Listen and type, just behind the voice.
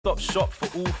Stop shop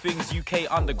for all things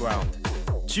UK underground.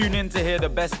 Tune in to hear the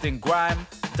best in grime,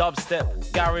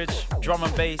 dubstep, garage, drum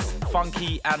and bass,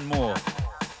 funky and more.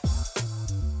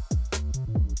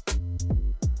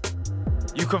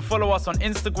 You can follow us on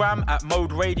Instagram at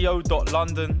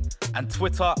moderadio.london and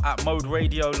Twitter at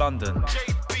moderadiolondon.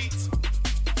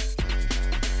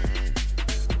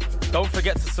 Don't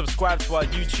forget to subscribe to our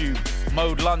YouTube,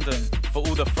 Mode London, for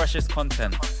all the freshest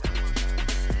content.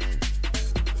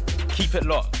 Keep it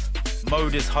locked.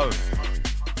 Mode is home.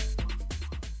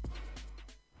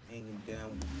 Hanging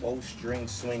down, both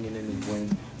strings swinging in the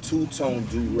wind. Two-tone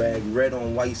do-rag, red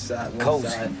on white side, one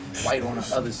side, white on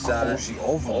the other side. She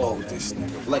overload this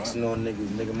nigga. Flexing on niggas,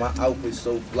 nigga. My outfit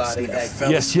so fly, they ask.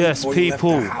 Yes,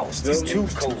 people.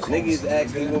 Niggas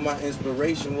asked me what my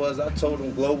inspiration was. I told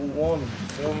them global warming.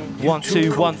 1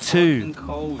 2 1 2.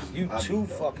 You too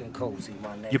fucking cozy, my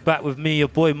nigga. You're back with me, your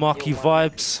boy Marky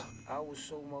Vibes.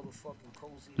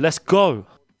 Let's go.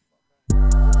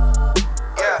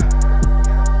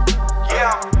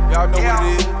 Y'all know what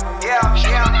it is.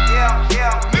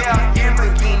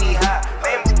 Lamborghini high,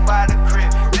 Lambo by the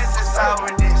crib. This is how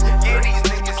it is. Yeah, these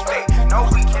niggas fake. No,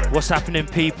 we can't. What's happening,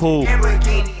 people?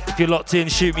 If you're locked in,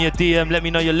 shoot me a DM. Let me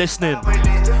know you're listening.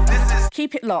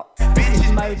 Keep it locked. This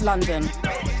is Mode London.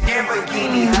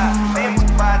 Lamborghini high, Lambo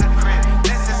by the crib.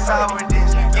 This is how it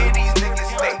is. Yeah, these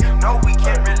niggas fake. No, we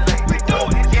can't relate.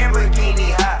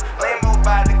 Lamborghini high, Lambo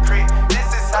by the crib. This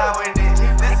is how it is.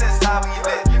 This is how we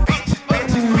live. Bitches.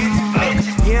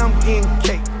 Yeah, I'm getting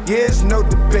cake. Yeah, it's no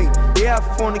debate. Yeah, I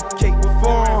fornicate with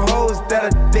foreign hoes that I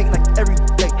date like every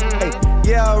day. Hey,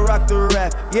 yeah, I rock the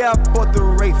rap. Yeah, I bought the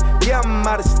Wraith. Yeah, I'm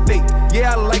out of state.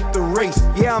 Yeah, I like the race.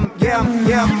 Yeah, I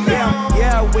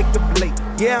wake up late.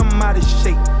 Yeah, I'm out of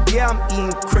shape. Yeah, I'm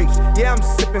eating crepes. Yeah, I'm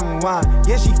sipping wine.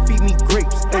 Yeah, she feed me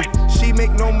grapes. Hey, she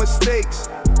make no mistakes.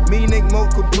 Me make no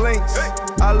complaints.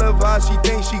 I love how she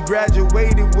thinks she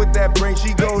graduated with that brain.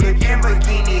 She go to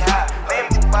Lamborghini high,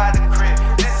 Lambo by the crib.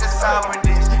 This is how it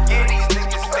is. Yeah, these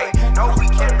niggas fake. No, we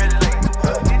can't relate.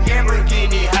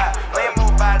 Lamborghini high,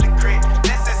 Lambo by the crib.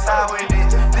 This is how it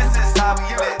is. This is how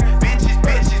we live. Bitches.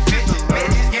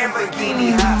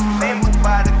 Lamborghini high, Lambo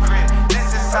by the crib.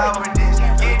 This is how it is.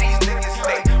 Yeah, these niggas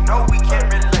fake. No, we can't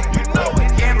relate.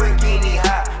 Lamborghini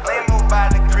high, Lambo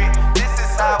by the crib. This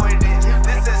is how it is.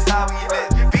 This is how we live.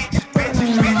 Bitches.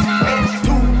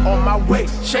 Two on my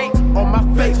waist, shades on my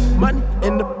face, money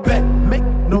in the bank, make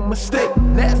no mistake.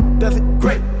 Nas does it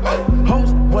great.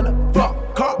 Hoes wanna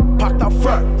fuck, car parked out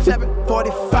front,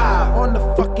 745 on the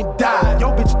fucking dive.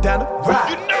 Yo, bitch down the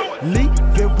ride. Leave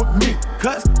it with me,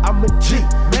 cause I'm a G,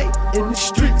 made in the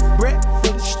streets, bred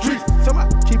for the streets, so I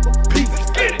keep a peace.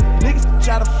 Niggas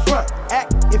try to front,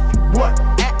 act if you want,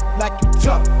 act like you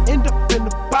tough. End up in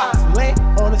the box, laying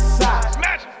on the side.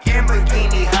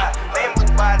 Lamborghini high, Lambo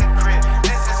by the crib.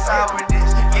 This is how it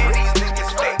is. Yeah, these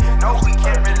niggas fake. No, we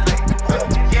can't relate.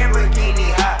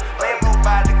 Lamborghini high, Lambo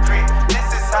by the crib. This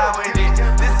is how it is.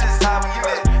 This is how we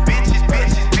live. Bitches.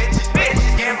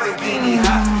 Lamborghini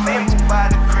high, Lambo by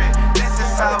the crib. This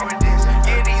is how it is.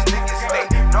 Yeah, these niggas fake.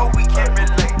 No, we can't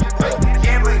relate.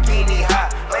 Lamborghini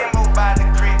high, Lambo by the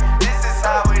crib. This is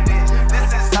how it is. This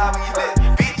is how we live.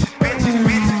 Bitches.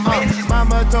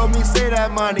 Mama told me say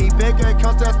that money, big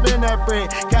accounts that spend that bread.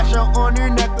 Cash out on your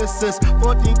necklaces,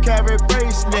 14 karat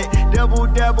bracelet. Double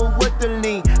with the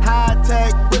lean, high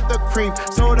tech with the cream.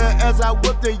 Soda as I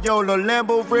whip the YOLO,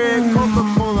 Lambo red,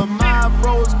 Coca-Cola. My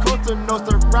bros Costa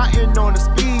Nostra, riding on a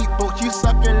speedboat. You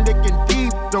sucking, licking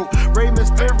deep throat. Rey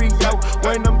Mysterio,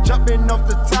 when I'm jumping off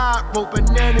the top rope.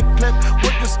 Banana clip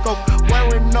with the scope,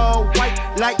 wearing all white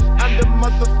like I'm the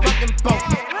motherfucking boat.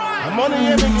 I'm on the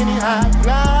Lamborghini high,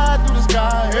 fly through the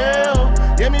sky, hell.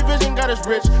 Yeah, me vision got us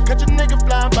rich, catch a nigga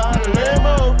flying by the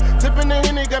Lambo. Tipping the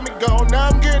Henny got me gone, now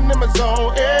I'm getting in my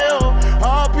zone, hell.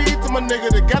 RP to my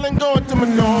nigga, the gallon going to my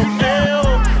dome,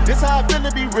 hell. This how I feel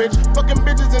to be rich, fucking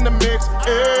bitches in the mix,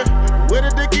 yeah. Where the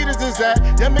Dickitas is at,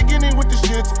 Lamborghini with the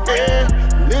shits, yeah.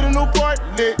 Little Newport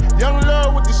lit, young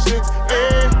love with the shits,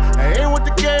 yeah. I ain't with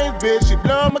the game, bitch, you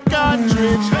blow my cartridge,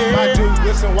 yeah. My dude,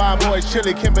 listen, why I'm always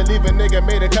chilly, can't believe a nigga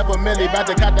made a couple milli. About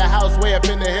to cut the house way up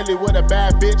in the hilly with a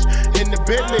bad bitch in the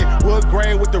Bentley. Wood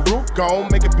grain with the roof gone,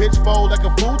 make a bitch fold like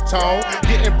a futon.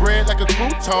 Getting bread like a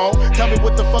crouton. Tell me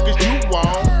what the fuck is you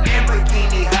want?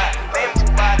 Lamborghini high, Lambo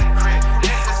by the crib.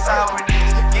 This is how it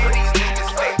is. Yeah, these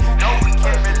niggas fake. No, we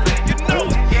can't relate.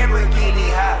 Lamborghini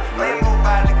high, Lambo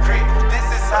by the crib. This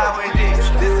is how it is.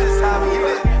 This is how we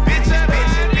live. Bitches.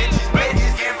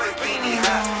 Lamborghini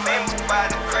high, Lambo by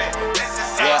the crib. This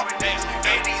is how it is.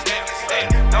 Yeah, these niggas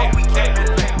fake. No, we can't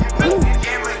relate.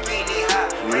 Lamborghini high,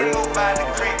 Lambo by the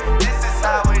crib. This is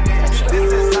how it is.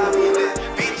 This is how we live.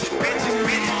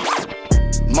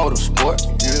 Motorsport,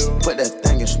 put that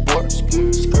thing in sports.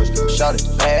 Shout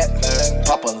it bad,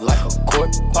 pop it like a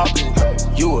court.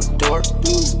 You a dork,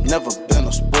 never been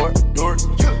a sport.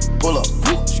 Pull up,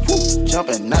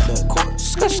 jumping out the court.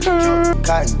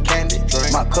 Cotton candy,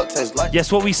 my cup tastes like.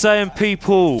 Yes, what we saying,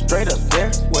 people? Straight up there,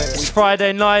 It's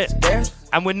Friday night,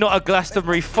 and we're not at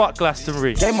Glastonbury. Fuck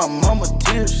Glastonbury. gave my mama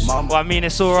tears. Well, I mean,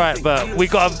 it's all right, but we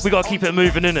gotta keep it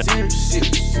moving, innit?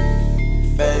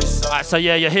 Alright, so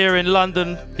yeah, you're here in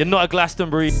London. You're not at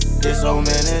Glastonbury.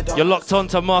 You're locked on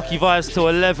to Marky Vibes till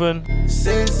 11.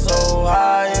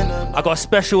 I got a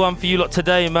special one for you lot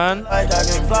today, man.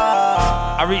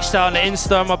 I reached out on the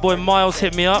Insta, and my boy Miles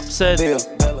hit me up, said,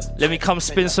 let me come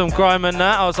spin some grime and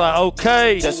that. I was like,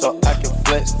 okay. Just so I can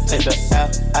flex, take the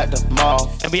L at the mall.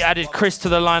 And we added Chris to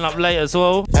the lineup later as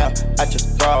well.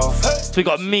 So we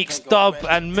got Meeks, Dub,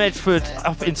 and Medford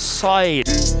up inside.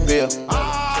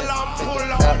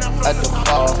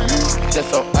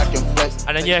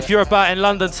 And then yeah, if you're about in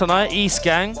London tonight, East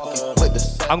Gang,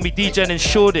 I'm gonna be DJing in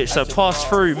Shoreditch, so pass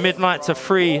through midnight to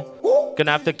 3.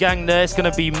 Gonna have the gang there, it's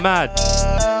gonna be mad.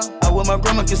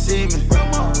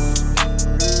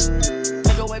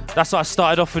 That's why I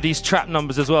started off with these trap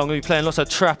numbers as well. I'm gonna be playing lots of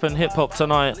trap and hip hop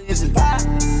tonight.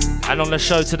 And on the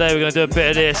show today, we're gonna do a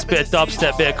bit of this, bit of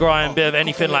dubstep, bit of grime, bit of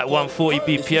anything like 140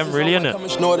 BPM, really, innit?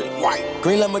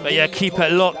 But yeah, keep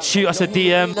it locked, shoot us a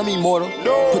DM,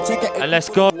 and let's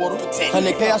go.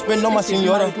 100K I spend on my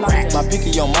senora. My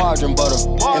picky on margarine butter.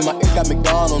 And my ink got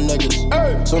McDonald's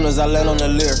niggas. Soon as I land on the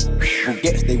lyre, who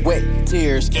gets they wet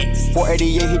tears.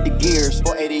 488 hit the gears.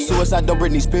 Suicide don't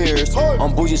Britney Spears.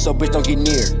 I'm bougie so bitch don't get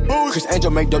near. Chris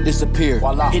Angel make dope disappear.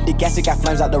 Hit the gas, it got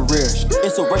flames out the rear.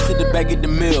 It's a race to the bag at the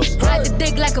mills. Ride the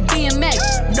dick like a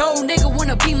BMX. No nigga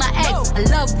wanna be my ex. I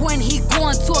love when he go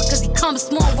on tour cause he comes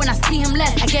small. When I see him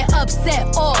less, I get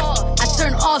upset off. I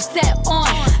turn Offset on.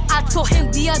 I told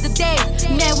him the other day,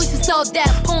 man, we should sell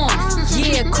that porn.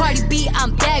 Yeah, Cardi B,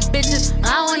 I'm back, bitches.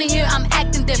 I wanna hear I'm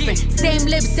acting different. Same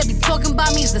lips that be talking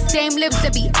about me is the same lips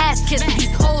that be ass kissing.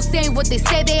 These hoes saying what they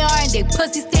say they are and they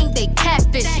pussies think they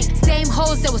catfish. Same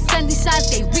hoes that was sending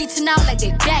shots, they reaching out like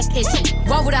they back itching.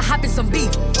 Why would I hop in some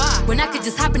beef when I could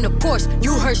just hop in the Porsche?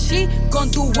 You heard she gon'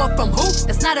 do what from who?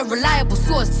 That's not a reliable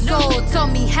source. So tell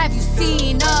me, have you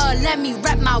seen her? Let me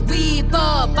wrap my weave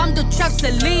up. I'm the trap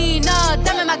Selena,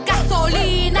 dame my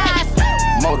gasolina.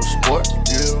 Motorsport,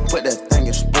 put that thing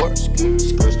in sports.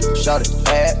 Shout it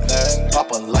bad,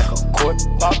 pop it like a court.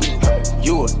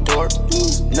 You a dork,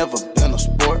 never been a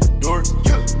sport.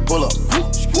 Pull up,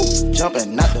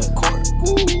 jumping out the court.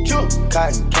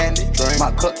 Cotton candy,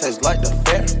 my cup tastes like the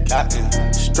fair.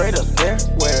 Straight up there,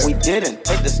 we didn't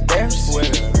take the stairs.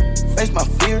 Face my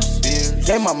fears,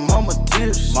 gave my mama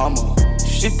tears. Mama,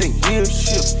 shifting gears,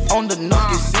 shift on the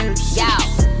knock is serious. Yo,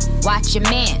 watch your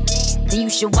man, then you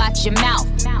should watch your mouth.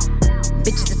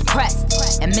 Bitches is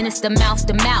pressed, administer mouth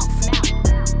to mouth.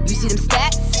 You see them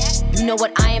stats? You know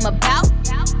what I am about?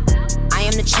 I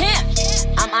am the champ,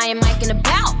 I'm Iron Mike and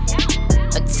about.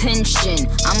 Attention,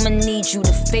 I'ma need you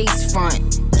to face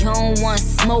front. You don't want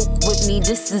smoke with me,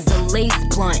 this is a lace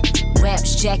blunt.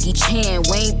 Raps Jackie Chan,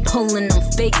 we ain't pulling them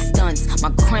fake stunts. My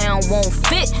crown won't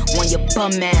fit on your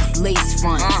bum ass lace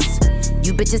fronts.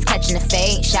 You bitches catching the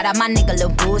fade, shout out my nigga Lil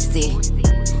Boosie.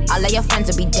 All of your friends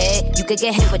will be dead, you could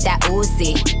get hit with that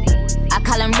Uzi. I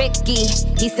call him Ricky,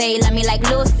 he say he love me like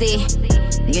Lucy.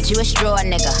 Get you a straw,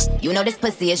 nigga. You know this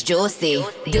pussy is juicy.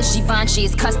 This Givenchy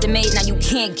is custom made, now you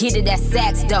can't get it at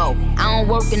Saks, though. I don't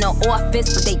work in the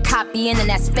office, but they copying and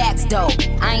that's facts, though.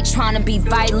 I ain't tryna be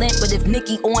violent, but if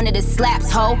Nicki on it, it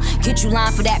slaps, ho. Get you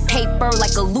line for that paper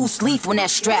like a loose leaf when that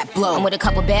strap blow. I'm with a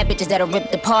couple bad bitches that'll rip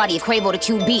the party. If Quavo the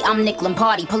QB, I'm Nick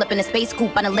Lombardi. Pull up in a space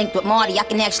coupe, I done linked with Marty. I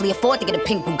can actually afford to get a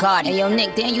pink Bugatti. Hey, yo,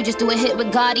 Nick, damn, you just do a hit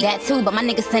with Gotti. That too, but my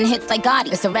niggas send hits like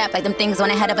Gotti. It's a rap like them things on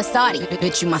the head of a Saudi.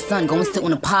 Bitch, you my son, go and sit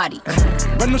on a potty.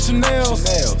 Brand new Chanel's.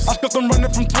 I stuck them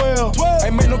running from 12.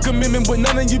 Ain't made no commitment with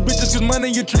none of you bitches, cause money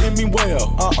you treating me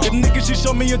well. If niggas she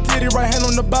show me a titty, right hand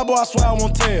on the Bible, I swear I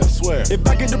won't tell. Swear. If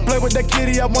I get to play with that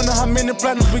kitty, I wonder how many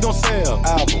platinums we gon' sell.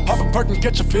 Album. Pop a Perkin,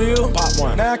 catch a feel. Pop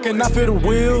one. Now I cannot feel the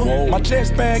wheel. Whoa. My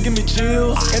chest band give me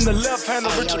chills. In the left hand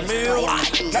of Richard Mille.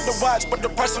 Not the watch, but the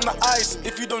price on the ice.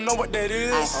 If you don't know what that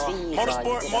is.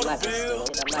 Motorsport, Motorville.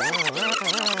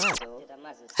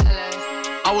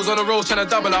 I was on the road trying to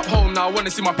double up home, now I wanna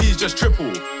see my P's just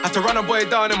triple. Had to run a boy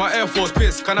down in my Air Force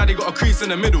piss, cause now they got a crease in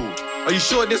the middle. Are you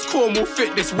sure this corn will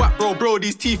fit this whack, bro,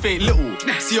 these teeth ain't little.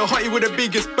 See a hottie with the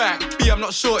biggest back, B, I'm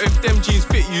not sure if them jeans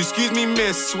fit you. Excuse me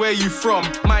miss, where you from?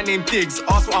 My name Diggs,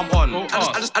 ask what I'm on.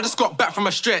 I just got back from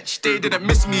a stretch, they didn't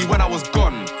miss me when I was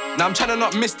gone. Now I'm trying to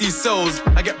not miss these cells,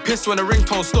 I get pissed when the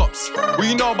ringtone stops. Well,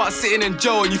 you know about sitting in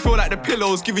jail and you feel like the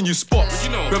pillow's giving you spots.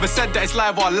 Whoever said that it's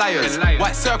live are liars.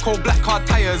 White circle, black car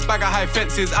tires, bag of high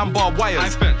fences and barbed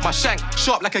wires. My shank,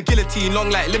 sharp like a guillotine, long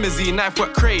like limousine, knife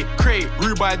work crate.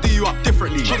 Rude, I do you up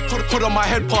differently. Put on my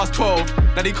head past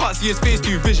 12, now they can't see his face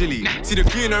too visually. See the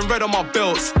green and red on my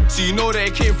belts, so you know that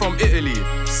it came from Italy.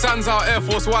 Sun's out, Air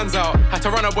Force One's out, had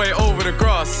to run away over the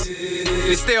grass.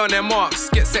 They stay on their marks,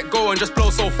 get set, go and just blow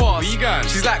so fast.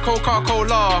 She's like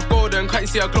Coca-Cola, golden, can't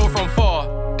see her glow from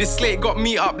far. This slate got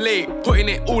me up late, putting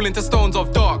it all into stones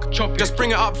of dark. Just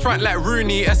bring it up front like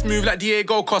Rooney, S move like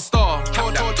Diego Costa.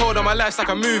 Told her my life's like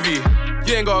a movie,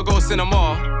 you ain't gotta go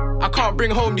cinema. I can't bring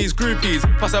home these groupies,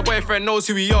 plus her boyfriend knows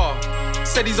who we are.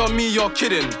 Said he's on me, you're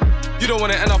kidding, you don't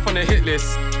wanna end up on the hit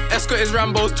list. Escort is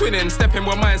Rambo's twinning, stepping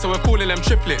with mine, so we're calling them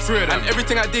triplets. And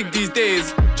everything I dig these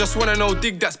days, just wanna know,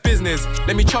 dig that's business.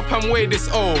 Let me chop and weigh this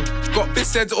O. Got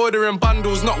bis heads ordering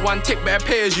bundles, not one tick, better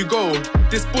pay as you go.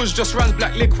 This bush just runs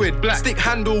black liquid, black stick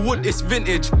handle wood, it's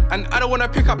vintage. And I don't wanna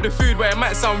pick up the food where it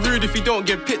might sound rude if you don't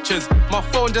give pictures. My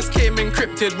phone just came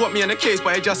encrypted, want me in a case,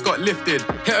 but it just got lifted.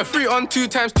 Hit a 3 on 2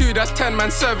 times 2, that's 10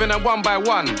 man serving and 1 by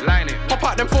 1. Line it. Pop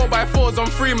out them 4x4s on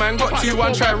 3 man, got 2,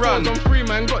 1 try run. On 3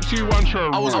 man, got 2, 1 try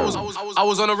run. I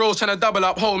was on the road trying to double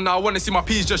up home, now I wanna see my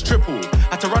P's just triple.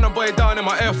 Had to run a boy down in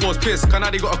my Air Force piss, cause now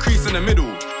they got a crease in the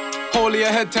middle. Holy a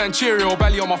head turn Cheerio,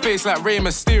 belly on my face like Rey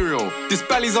Mysterio. This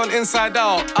belly's on inside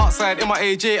out, outside in my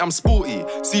AJ I'm sporty.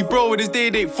 See bro with his day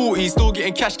date 40, still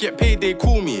getting cash, get paid, they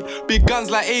call me. Big guns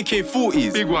like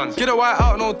AK-40s, big ones. Get a white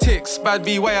out, no ticks, bad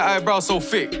B, why your eyebrows so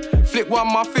thick? Flick one,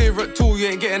 my favourite tool, you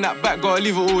ain't getting that back, gotta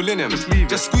leave it all in him.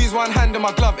 Just squeeze one hand in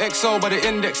my glove XO, but the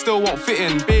index still won't fit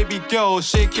in. Baby girl,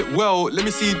 shake it well, let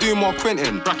me see you do more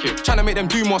Quentin. Tryna make them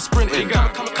do more sprinting.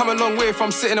 Come a long way from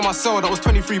sitting in my cell, that was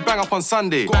 23 bang up on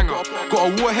Sunday.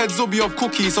 Got a warhead zombie of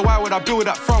cookies, so why would I build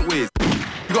that front ways?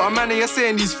 You got a man here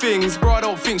saying these things, bro, I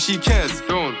don't think she cares.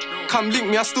 Don't. Come link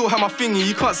me, I still have my thingy,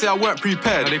 you can't say I weren't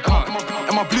prepared. No, they can't.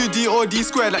 And my blue D or D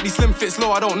squared, like these slim fits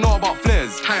low, I don't know about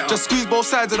flares. Just squeeze both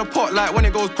sides of the pot, like when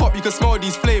it goes pop, you can smell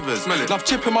these flavours. Enough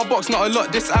chip in my box, not a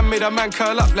lot, this am made a man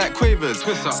curl up like quavers.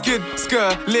 Skid,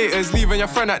 skir, laters, leaving your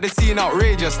friend at the scene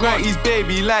outrageous. 90s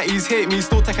baby, lighties hate me,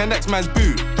 still take a next man's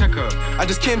boot. I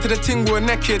just came to the tingle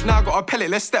naked, now I got a pellet,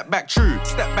 let's step back true.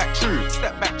 Step back true,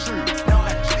 step back true.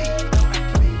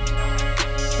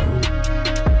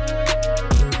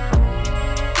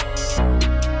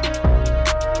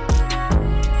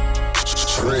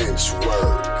 Trench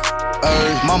work.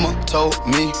 Mama told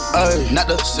me not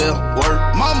to sell word.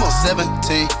 Mama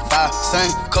 17, 5,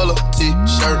 same color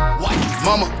t-shirt.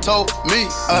 Mama told me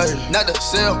not to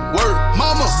sell word.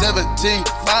 Mama 17,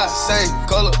 5, same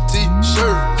color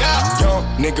t-shirt. Young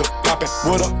nigga poppin'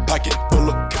 with a pocket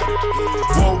full of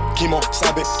whoa, chemo,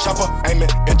 stop it, chopper, aiming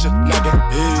at your noggin.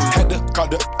 Had to call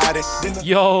the addict.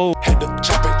 Yo. Had to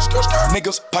chop it.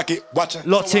 Niggas pocket watching.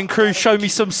 Locked in crew, show me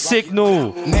some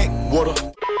signal. Neck water.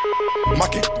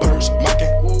 Mocking, birds,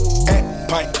 mocking, at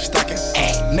pint, stocking,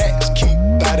 necks keep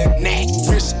biting,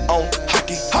 wrist on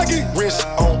hockey, wrist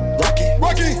on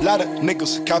rocky, lot of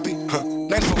niggas copy,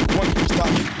 name someone, stop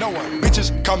it, no one,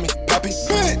 bitches call me Poppy,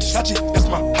 bitch, Sachi, that's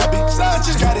my hobby,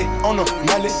 Sachi, got it on the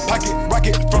mallet, pocket,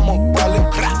 rocket from a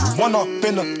wallet, one off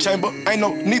in the chamber, ain't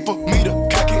no need for me to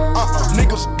cock it,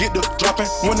 niggas get the dropping,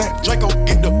 when that Draco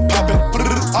get the popping,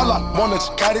 all I want is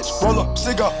cottage, roll up,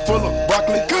 cigar full of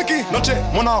broccoli, cookie, no check,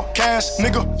 one off cash,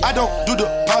 nigga, I don't do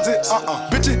deposits,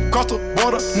 bitches cross the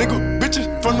border, nigga, bitches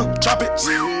from the tropics,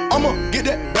 I'ma get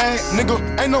that bag, nigga,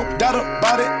 ain't no doubt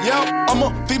about it, yeah,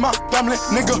 I'ma feed my family,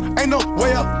 nigga, ain't no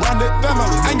way around it, family,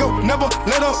 ain't gon' never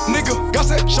let up, nigga, God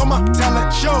said, show my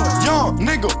talent, show young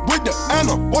nigga with the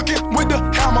Anna, walking with the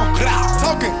hammer,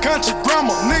 talking country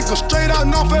grammar, nigga, straight out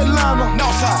North Atlanta,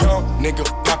 Northside, young nigga,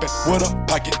 poppin' with a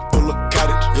pocket full of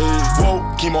cottage, whoa,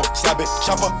 chemo, stop it,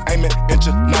 chopper, aiming at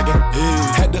your noggin,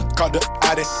 had to call the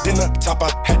addict, then the top,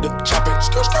 I had to chop it,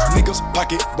 niggas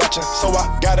pocket watching, so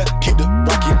I gotta keep the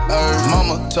rocket.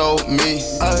 Mama told me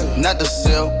not to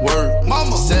sell word.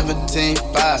 Mama 17,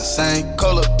 5, same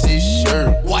color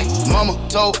t-shirt. White. Mama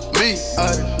told me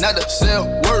not to sell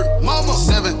word. Mama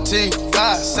 17,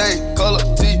 5, same color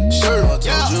t-shirt.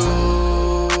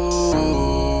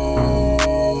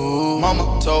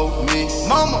 Mama told me,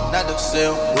 mama not to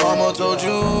sell. Mama told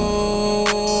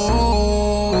you.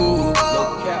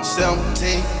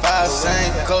 MT5,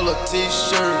 same color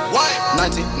t-shirt.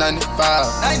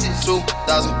 1995,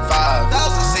 2005.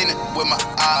 Seen it with my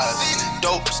eyes.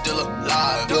 Dope still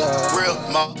alive. Real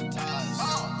mo.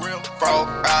 Real frog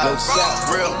eyes.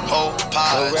 Real whole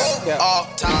pies. All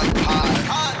time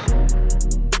high.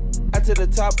 I took the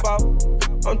top off.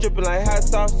 I'm dripping like hot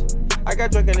sauce. I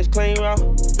got drunk in this clean raw.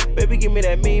 Baby, give me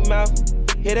that mean mouth.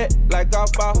 Hit it like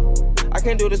golf ball. I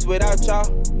can't do this without y'all.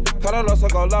 Call a loss, I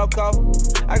go loco.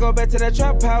 I go back to that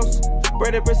trap house.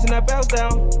 Braided bricks and that belt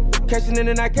down. Cashing in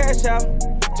and I cash out.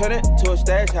 Turn it to a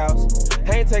stash house.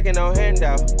 I ain't taking no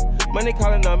handout. Money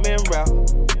calling, I'm en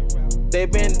route. They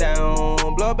been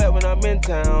down. Blow back when I'm in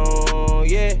town.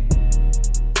 Yeah.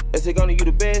 Is it gonna you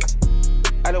the best?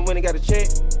 I done went and got a check.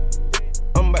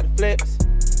 I'm about to flex.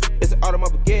 It's an autumn, I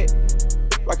forget.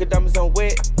 Rocket diamonds on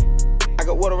wet. I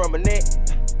got water on my neck.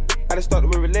 I done started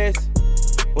with less.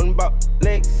 When about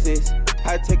Lexus,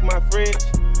 I take my fridge.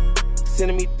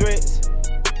 Sending me threats.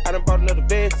 I done bought another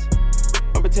vest.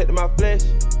 I'm protecting my flesh.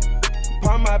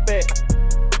 Palm my back.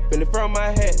 Feeling from my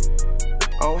head.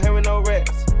 I don't have no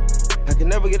rats. I can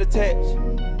never get attached.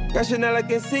 Got Chanel I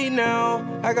can see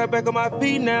now. I got back on my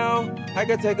feet now. I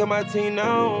can take on my team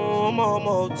now. I'ma hold my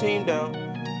whole team down.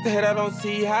 The head I don't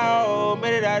see how.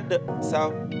 Made it out the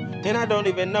south. And I don't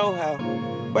even know how.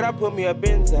 But I put me a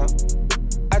Benz out.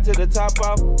 I took the top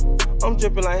off. I'm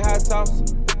dripping like hot sauce.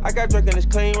 I got drunk in this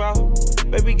clean raw.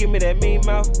 Baby, give me that mean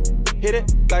mouth. Hit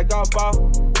it like golf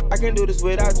ball. I can't do this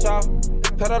without y'all.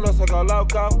 Cut out loss, I go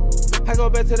loco. I go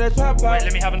back to that trap house. Wait,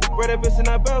 let me have a... Wear that bitch and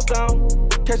I belt down.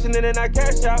 Cashing in and I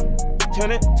cash out.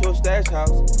 Turn it to a stash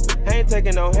house. I ain't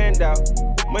taking no handout.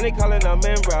 Money calling, I'm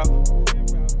en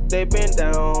route. They been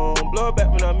down. Blow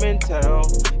back when I'm in town.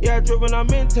 Yeah, I drove when I'm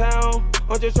in town.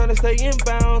 I'm just trying to stay in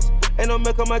bounds. Ain't no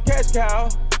milk on my cash cow.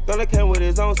 Gonna came with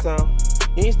his own sound.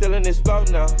 He ain't still in this float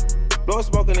now. Blowing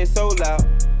smoking is so loud.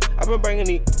 I've been bringing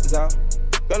these out.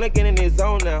 Gonna get in his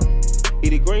zone now.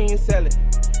 Eat a green salad.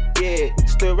 Yeah,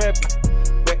 still rapping.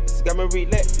 Rex got me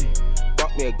relaxing.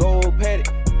 Bought me a gold paddock.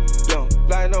 Young,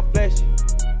 flying on flashy.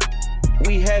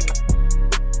 We have it.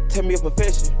 Tell me a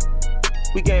profession.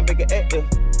 We game back and active.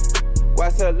 Why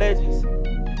sell legends?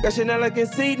 Got Chanel I can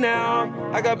see now.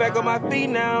 I got back on my feet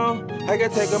now. I can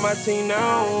take on my team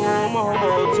now. I'm a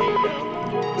whole team now.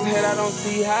 Cause head I don't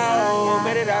see how.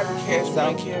 Made it out of cash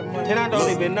out. And I don't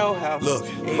even know how. Look,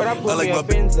 but I put me a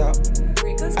Benz out.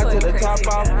 I took the top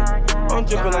off. I'm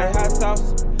dripping like hot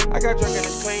sauce. I got drunk in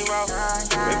this clean route.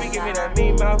 Baby, give me that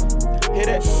mean mouth. Hit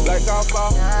it like golf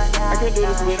ball. I can do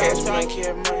this without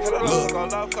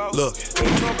y'all. Look,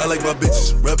 I like my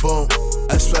bitches. Red bone,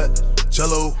 ass fat,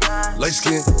 jello, light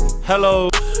skin. Hello.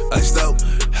 Iced out,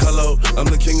 hello. I'm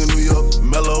the king of New York,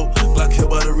 mellow. Black hair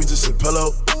by the Regis and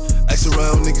pillow. Ask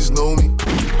around, niggas know me.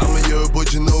 I'm a year boy,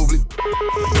 Ginobili.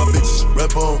 My bitches,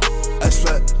 red bone, ass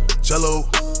fat, jello,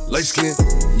 light skin,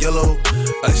 yellow,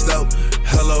 iced out,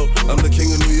 hello. I'm the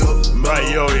king of New York. Right,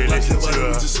 yo, you listen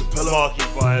to Marky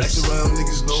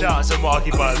Vibes. Shout out to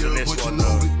Marky Vibes on this one,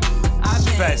 though.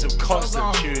 Playing some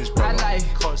constant tunes, bro.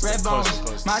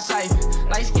 Constant. My type,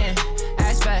 light skin,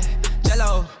 ass fat,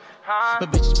 jello.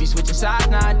 But bitches be switching sides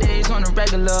nowadays on the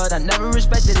regular. I never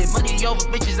respected it. Money over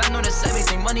bitches, I know that's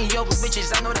everything. Money over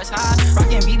bitches, I know that's high.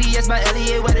 Rockin' BBS by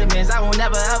Elliot Weathermans. I will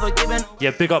never ever give in.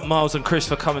 Yeah, big up Miles and Chris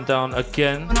for coming down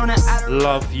again.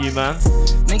 Love you, man.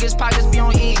 Niggas pockets be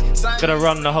on E. Gonna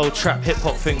run the whole trap hip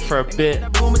hop thing for a bit.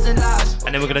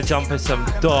 And then we're gonna jump in some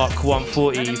dark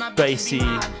 140, bassy,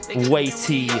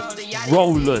 weighty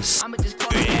rollers.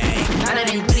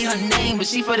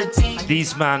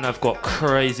 These man have got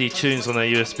crazy tunes on their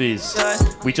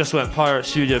USBs. We just went Pirate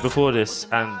Studio before this,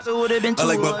 and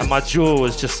my jaw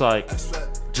was just like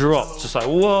dropped, just like,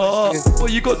 what?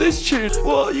 What, you got this tune?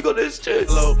 What, you got this tune?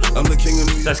 Hello, I'm the king of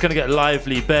New York. That's gonna get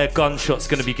lively. Bare gunshots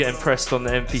gonna be getting pressed on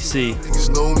the MPC. Niggas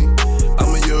know me.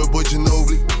 I'm a year boy,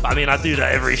 Ginobili. I mean, I do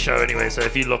that every show anyway, so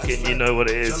if you look in, you know what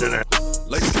it is, innit?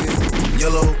 Light skin,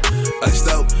 yellow, iced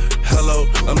out, hello.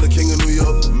 I'm the king of New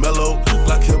York, mellow.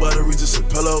 Black hair by the Regis and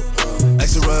pillow.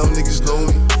 Ask around, niggas know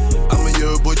me. I'm a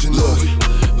year boy, Ginobili.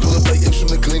 Pull up like apes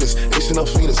from the cleaners, Asian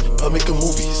Alphinas. I make a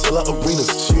movie, sell out arenas.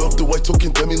 She off the white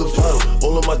token, Demi Lovato.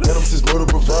 All of my denims is murder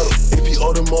bravado. AP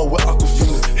Audemars with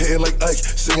Aquafina. Hitting like Ike,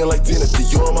 singing like Dina.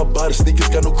 Dior on my body, sneakers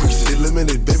got no creases. They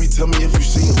limited, baby, tell me if you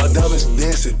see them. My diamonds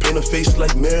dancing, paint a face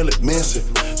like Marilyn Manson.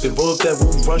 Then roll up that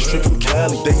roof, run straight from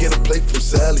Cali. They get a plate from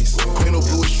Sally's. Queen of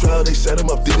Blues trial, they set him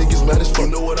up. The niggas mad as fuck.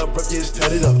 You know what I rep, yeah, it's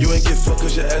tatted up. You ain't get fucked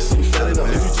cause your ass ain't fatted up.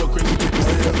 If you talk crazy, get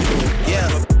tatted up. Yeah.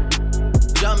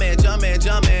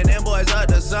 Jumpin', them boys up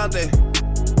to something.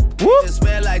 Whoop.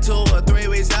 Spent like 2 or 3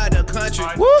 weeks out the country.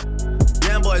 Whoop.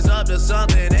 Them boys up to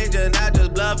something, they just not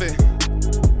just bluffing.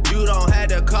 You don't have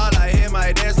to call, I hit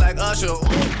my dance like Usher.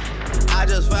 I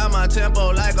just found my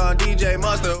tempo like on DJ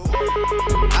Mustard.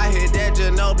 I hit that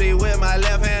Ginobili with my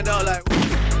left hand though like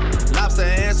lobster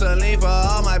and saline for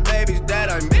all my babies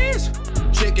that I miss.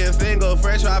 Chicken finger,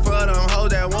 french fry for them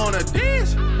hoes that wanna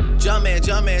dance. Jumpin',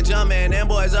 them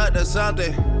boys up to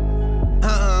something.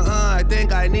 I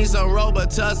think I need some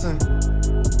Robitussin.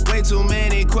 Way too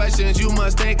many questions, you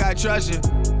must think I trust you.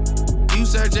 You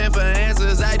searching for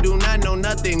answers, I do not know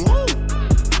nothing. Woo!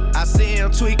 I see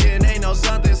him tweaking, ain't no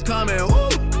something's coming. Woo!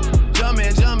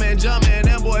 Jumpin',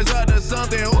 them boys up to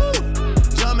something. Woo!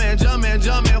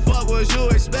 Jumpin', fuck what you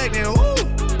expecting. Woo!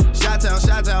 Shout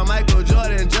out, Michael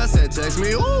Jordan just said text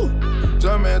me. Woo!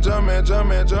 Jumpin'.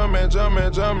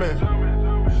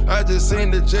 I just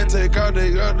seen the jet take out,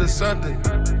 they up to something.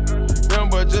 Them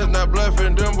boys just not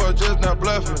bluffing, Jumpin',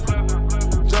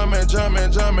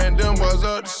 them boys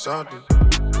up to something.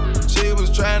 She was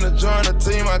trying to join the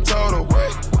team, I told her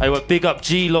wait. Hey, what big up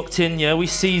G locked in, yeah, we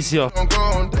sees ya.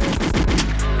 Nobu.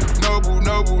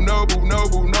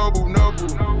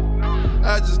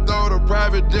 I just throw a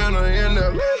private dinner in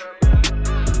LA.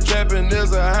 Trapping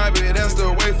is a hobby, that's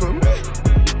the way for me.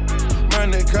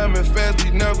 Money coming fast, we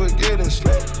never getting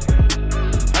sleep.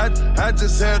 I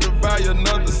just had to buy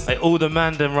another. Hey, all the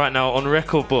man them right now on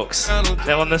record books.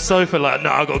 They're on the sofa like,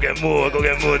 nah, I gotta get more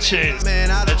tunes. They're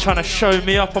trying to show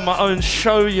me up on my own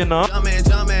show, you know.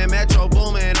 Jumpin', Metro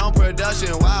Boomin on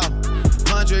production, wow.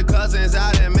 100 cousins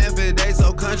out in Memphis, they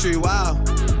so country, wow.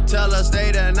 Tell her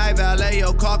stay the night, valet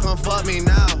your car, come fuck me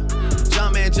now.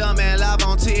 Jumpin', live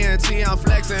on TNT, I'm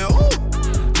flexing, ooh.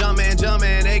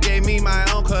 Jumpin', they gave me my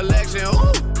own collection,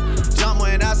 ooh. Jump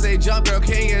when I say jump, girl,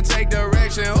 can you take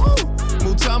direction, ooh.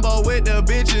 Mutombo with the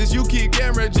bitches, you keep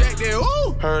getting rejected,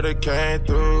 ooh. Heard they came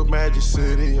through Magic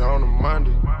City on a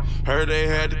Monday. Heard they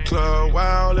had the club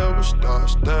wild, it was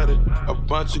star-studded. A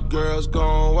bunch of girls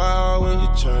going wild when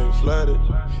your chain flooded.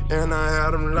 And I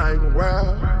had them like,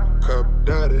 wow, cup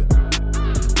dirty.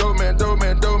 Dope man.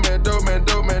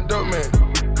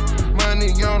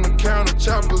 Money on the counter,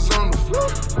 choppers on the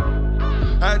floor.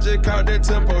 I just caught that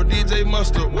tempo, DJ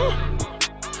Mustard, whoa.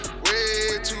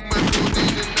 Way too much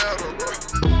codeine in that,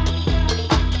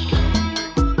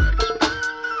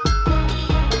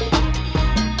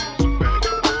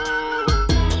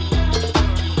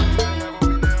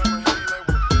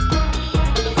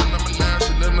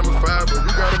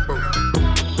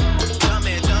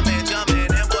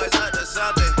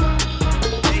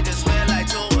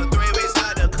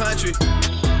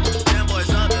 Them boys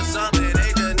up to something,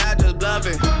 they just not just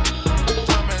bluffing.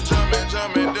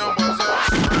 Jumpin', them boys up.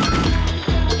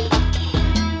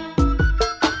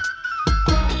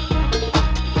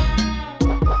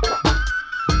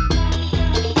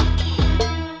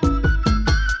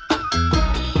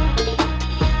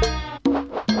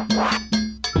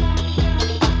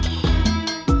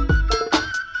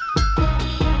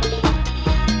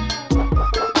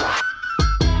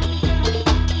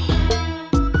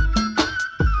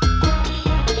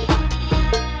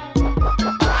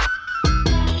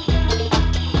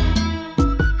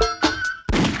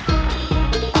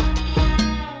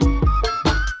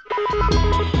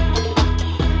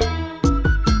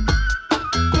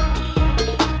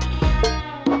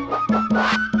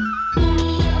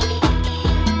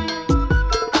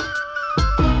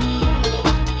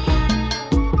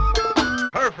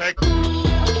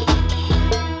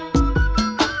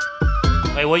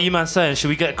 What are you man saying? Should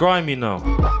we get grimy now?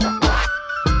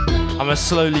 I'm gonna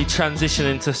slowly transition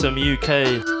into some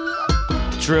UK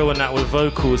drill and that with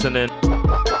vocals, and then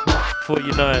before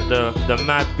you know it, the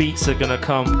mad beats are gonna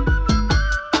come.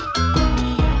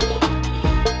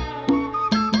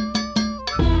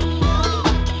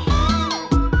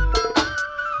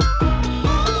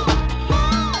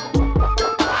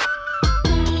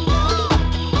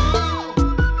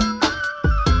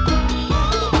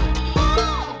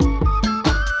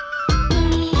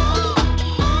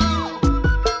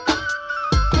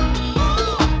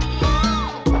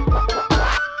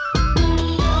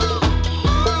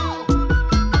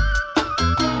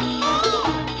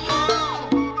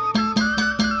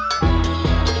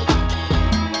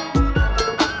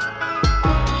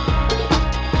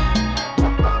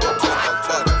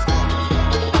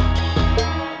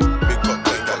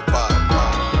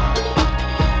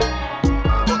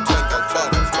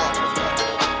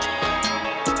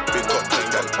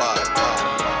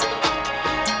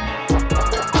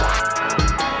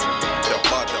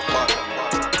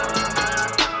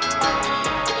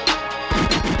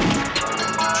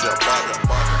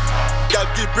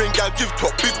 Gal give bring, gal give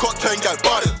top, big cock 10, gal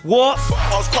button. What?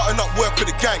 I was cutting up work with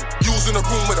the gang, using a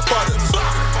room with the buttons.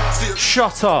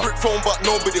 Shut up. Brick phone, but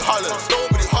nobody hollers.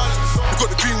 Nobody hollers. We got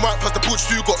the green, white, plus the bush,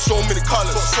 you got so many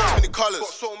colours. So many colours.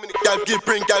 Gal give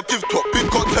bring, gal give top, big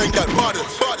cock 10, gal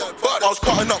buttons. I was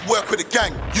cutting up work with the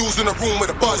gang, using a room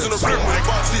with the buttons.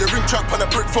 See a ring trap and a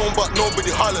brick phone, but nobody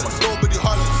hollers. Nobody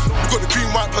hollers. We got the green,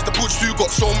 white, plus the bush, you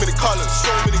got so many colours. So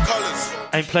many colours.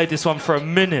 Ain't played this one for a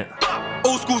minute.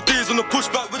 Old school days on the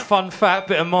pushback with Fun fact,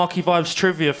 bit of Marky Vibes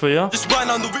trivia for you.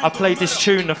 I played this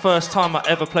tune the first time I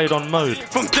ever played on Mode.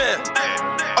 From there,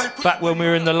 back when we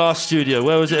were in the last studio.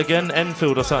 Where was it again?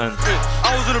 Enfield or something.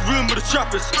 I was in a room with the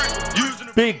trappers.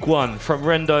 Big one from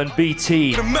Rendo and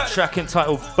BT. Track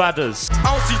entitled Badders. I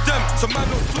don't see them, so man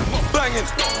don't do my banging.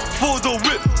 For the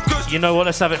whip. You know what?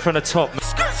 Let's have it from the top.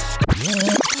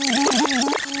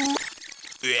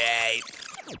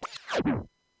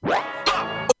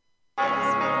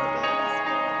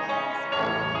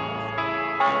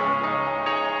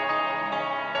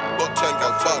 Got 10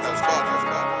 gal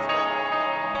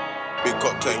big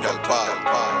got 10 gal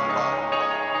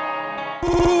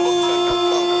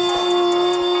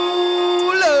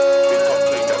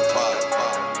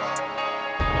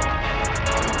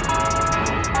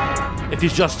If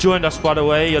you've just joined us, by the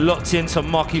way, you're locked into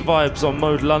Marky Vibes on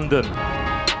Mode London.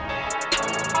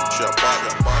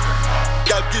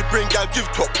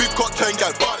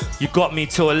 You got me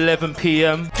till 11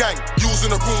 p.m.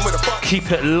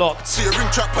 Keep it locked.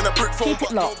 Keep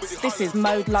it locked. This is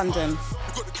Mode London.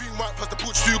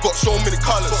 You got so many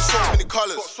colours,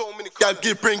 Gal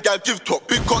give bring, gal give top,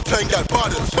 big cock 10, gal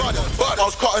buttons. I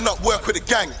was cutting up work with the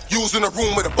gang, using a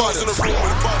room with a buttons.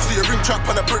 See a ring trap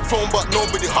and a brick phone, but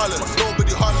nobody hollers.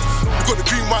 Nobody hollers. You got the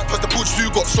green, white, plus the boots, you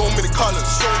got so many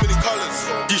colours.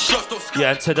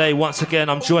 Yeah, today once again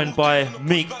I'm joined by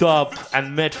Meek Dub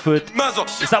and Medford.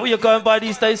 Is that what you're going by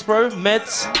these days, bro?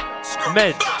 Meds?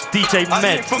 Med, DJ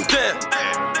Med.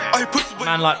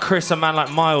 Man like Chris, a man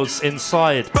like Miles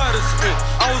inside.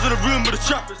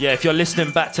 Yeah, if you're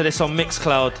listening back to this on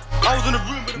Mixcloud,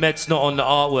 Med's not on the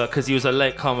artwork because he was a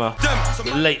latecomer.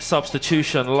 Late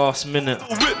substitution, last minute.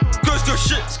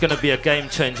 It's gonna be a game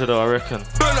changer though, I reckon.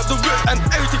 Burn up the whip and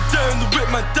everything there in the whip,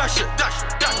 man, dash it.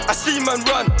 I see man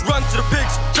run to the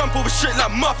pigs, jump over shit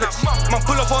like Muppets. Man,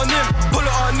 pull up on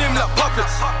him like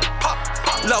puppets.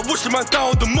 Like whoosh man down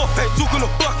with the mop, ain't talking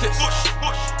of buckets.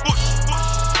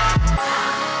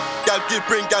 Gal give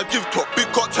bring, gal give top, big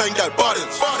cock 10, gal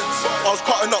buttons. I was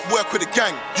cutting up work with the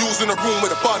gang, using a room with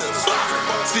the buttons.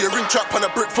 See a ring trap and a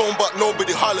brick phone, but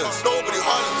nobody hollers.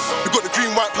 You got the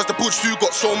green, white, plus the boots, you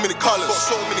got so many colours.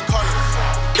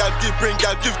 Gal give bring,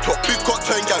 gal give top, big cock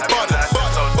 10, gal buttons.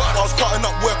 I was cutting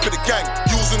up work with the gang,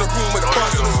 using a room with the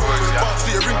buttons.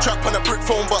 See a ring trap and a brick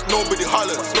phone, but nobody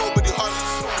hollers.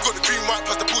 You got the green, white,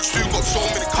 plus the boots, you got so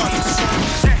many colours.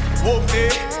 Whooped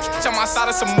it, jump outside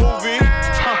of some movie.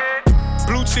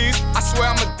 Blue cheese, I swear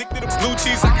I'm addicted to blue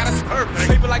cheese. I got a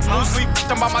paper like blue sleep.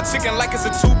 Talking about my chicken like it's a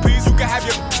two-piece. You can have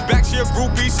your back, she a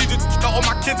groupie. She just got all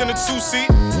my kids in a two-seat.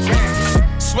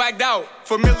 Swagged out,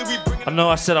 familiar we bring. I know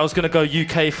I said I was gonna go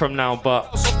UK from now, but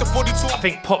I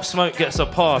think Pop Smoke gets a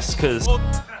pass because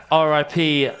RIP.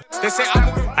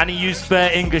 And he used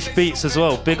bare English beats as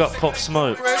well. Big up Pop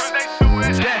Smoke.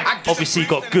 Obviously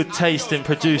got good taste in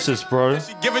producers, bro.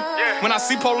 When I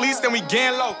see police, then we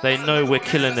gang low. They know we're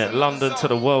killing it. London to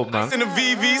the world, man. In the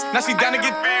VVs, now she down to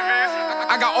get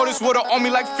I got all this water on me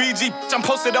like Fiji. I'm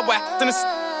posted up with in the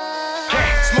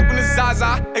smoking the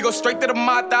Zaza, it go straight to the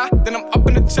Mata. Then I'm up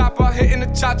in the chopper, hitting the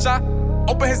cha-cha.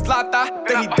 Open his lata,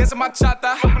 then he dancing my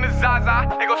chata. Smoking the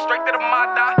Zaza, it go straight to the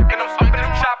Mata. Then I'm up in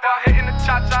the chopper, hitting the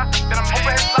cha-cha. Then I'm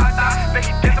open his lata, then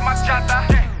he dancing my chata.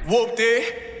 Whooped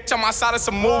it, jump outside of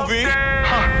some movie.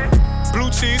 Blue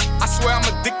cheese, I swear I'm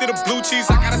addicted to blue cheese.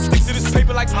 I gotta stick to this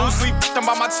paper like blue sleep. Talking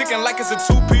about my chicken like it's a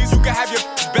two-piece. You can have your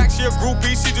back, she a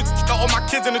groupie. She just got all my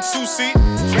kids in a two-seat.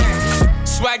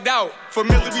 Swagged out,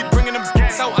 familiar, we bringing them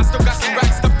out. I still got some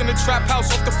racks stuffed in the trap house.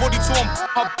 Off the 42, I'm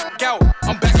out.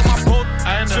 I'm back on my boat,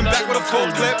 swim back with a full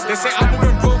clip. They say I'm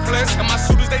moving ruthless, and my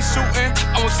shooters they shooting.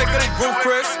 I won't take they groove,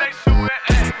 Chris.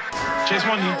 Chase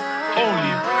money,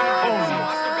 only.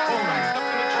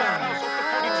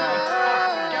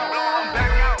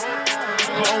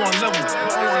 On one level.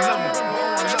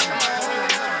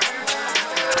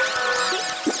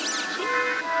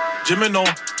 Jimmy no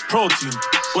protein,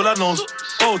 all I know's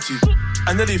OT.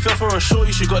 I nearly fell for a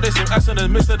shorty, she got the same accent as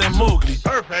Mr. than Mowgli.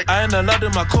 Perfect. I ain't allowed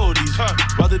in my codies,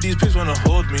 rather these pigs wanna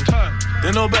hold me.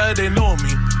 They know better, they know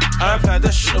me. I apply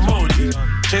that shit emoji.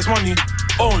 Chase money,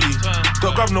 only.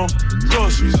 Got grab no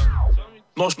groceries.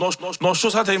 No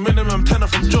shots, I take minimum 10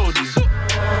 from Jody.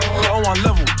 Got on one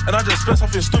level, and I just spent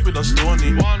something stupid on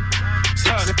Stoney.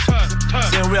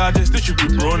 Same way I just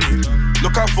distribute brony.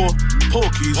 Look out for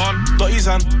porkies, dotties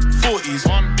and 40s.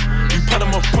 We put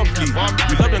them off properly.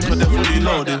 We love them cause they're fully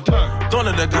loaded. Don't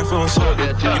let that guy feel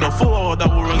insulted. You know, full hour that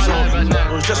will result in.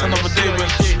 It was just another day when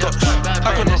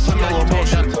I could not feel no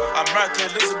emotion. I'm right to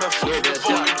Elizabeth, fully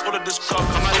devoted. All of this crap,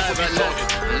 I'm fully loaded.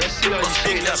 Let's see how you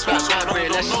make that back.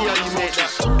 Let's see how you make that.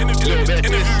 Interview,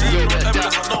 no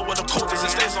evidence. I know where the code is.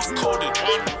 It stays uncoded.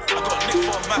 I got Nick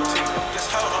for a map team. Guess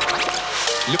how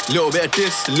Little bit of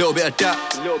this, a little bit of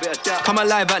that. Come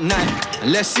alive at night,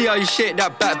 and let's see how you shake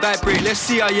that back vibrate. Let's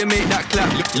see how you make that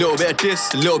clap. Little bit of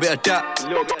this, a little bit of that.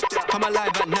 Come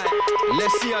alive at night, and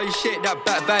let's see how you shake that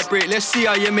back vibrate. Let's see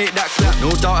how you make that clap.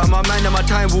 No doubt in my mind that my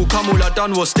time will come. All I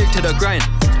done was stick to the grind.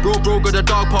 Bro, got the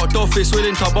dog parked off, it's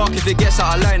willing to bark if it gets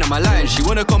out of line. Am I lying? She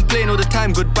wanna complain all the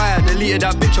time, goodbye, I deleted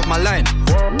that bitch off my line.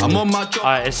 I'm on my job.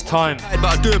 Alright, it's time. But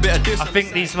I do a bit of this. I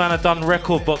think these men have done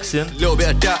record boxing. Little bit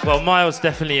of that. Well, Miles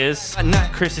definitely is.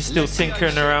 Chris is still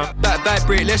tinkering around. Back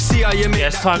vibrate, let's see how you make. Yeah,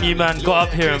 it's time you man got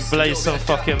up here and blazed some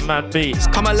fucking mad beats.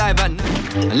 Come alive at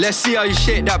night, and let's see how you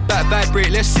shake that back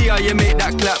vibrate. Let's see how you make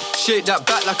that clap. Shake that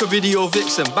back like a video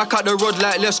vixen. Back out the rod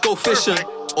like let's go fishing.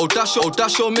 Oh dash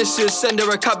your missus, send her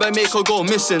a cab and make her go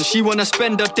missing. She wanna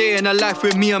spend a day in her life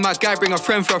with me and my guy, bring a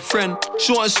friend for a friend.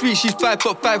 Short and sweet, she's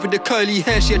 5'5" with the curly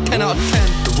hair, she a 10 out of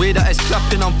 10. The way that it's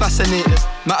clapping, I'm fascinated.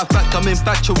 Matter of fact, I'm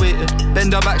infatuated.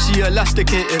 Bend her back, she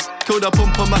elasticated. Kill the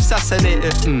pump, I'm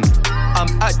assassinated.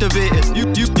 I'm activated.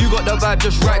 You got the vibe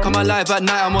just right. Come alive at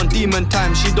night, I'm on demon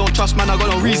time. She don't trust, man, I got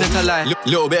no reason to lie.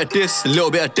 Little bit of this, a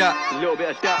little bit of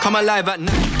that. Come alive at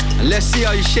night, and let's see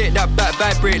how you shake that back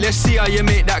vibrate. Let's see how you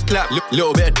make that clap.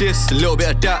 Little bit of this, a little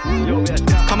bit of that.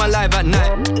 Come alive at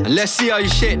night, and let's see how you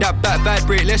shake that back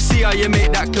vibrate. Let's see how you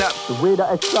make that clap. The way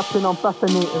that it's clapping, I'm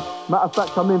fascinated. Matter of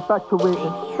fact, I'm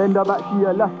infatuated. Bend her back, she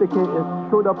elasticated.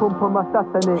 Kill the pump, I'm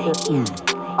assassinated.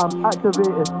 I'm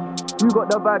activated. You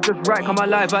got the vibe just right, come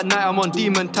alive at night, I'm on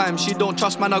demon time. She don't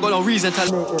trust, man, I got no reason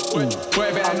to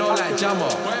Boy, better know like Jammer.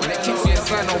 When it kicks me, it's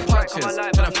like no punches.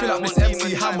 Tryna fill up this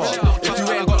MC Hammer. If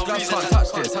you ain't got gloves, can't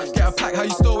touch this. Get a pack, how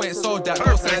you still ain't sold that?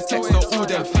 Go send a text, no all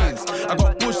them fiends. I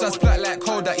got bush that's black like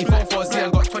cold that he phone for Z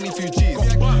and got 22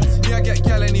 G's. Me, I get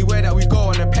gal anywhere that we go,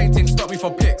 and the painting stop me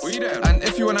for pics. And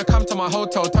if you wanna come to my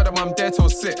hotel, tell them I'm there till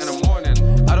 6 in the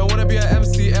morning. I don't wanna be an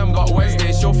MCM, but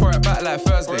Wednesday, she'll throw it back like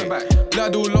Thursday.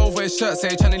 Blood all over his shirt, say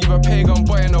tryna leave a pagan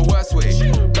boy in the worst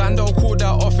way. Bando called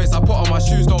that office, I put on my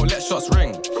shoes, don't let shots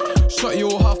ring. Shot you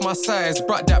all half my size,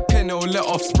 brought that pin, it'll let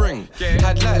off spring.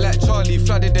 Had light like Charlie,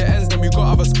 flooded the ends, then we got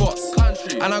other spots.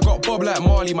 And I got Bob like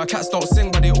Marley, my cats don't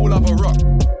sing, but they all have a rock.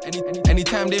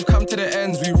 Anytime they've come to the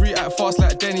ends, we react fast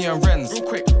like Denny and Renz. Real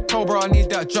quick, Cobra, I need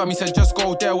that drum, he said just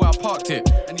go there where I parked it.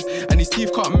 And his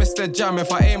teeth can't miss the jam,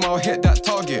 if I aim I'll hit that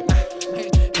target.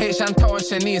 Hey Chantal and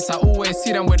Shanice, I always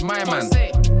see them with my man.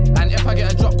 And if I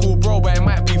get a drop call, bro, but it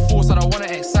might be false, I don't wanna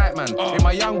excite, man. If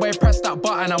my young boy press that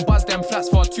button and buzz them flats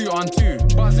for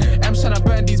 2-on-2. M's tryna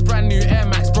burn these brand new Air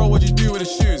Max, bro, what'd you do with the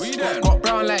shoes? Got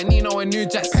brown like Nino in New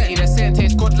Jack City, they're saying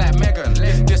tastes good like Megan.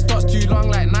 This dot's too long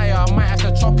like Naya, I might have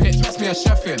to chop it, trust me a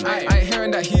chefin'. I ain't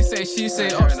hearing that he say, she say,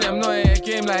 ups them, no, it ain't a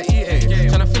game like EA.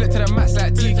 Tryna fill it to the max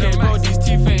like TK, bro, these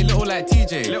teeth ain't little like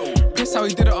TJ. Piss how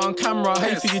he did it on camera, how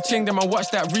you think you chinged them and watch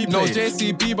that replay. No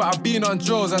JCB, but I've been on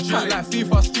drills and track like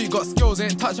FIFA Street, got skills,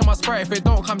 ain't touching my sprite if it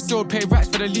don't come sealed. Pay racks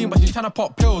for the lean, but she's tryna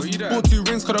pop pills. Bought 2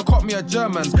 rings, could've caught me a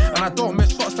German, and I don't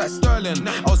miss shots like Sterling.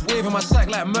 I was waving my sack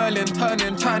like Merlin,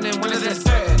 turning when it's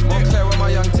certain. Montclair with my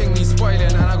young ting needs spoiling,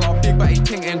 and I got a big batty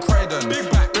ting in Croydon.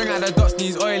 Bring out the dots,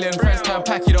 needs oiling. Friends turn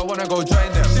pack, you don't wanna go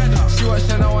join them. She watch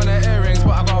Chanel on her earrings,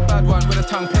 but I got a bad one with a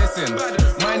tongue piercing.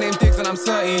 My name Diggs and I'm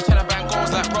 30, tryna bang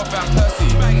goals like Rob Van Persie.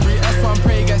 3S1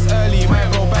 pray gets early,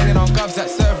 might go banging on Govs at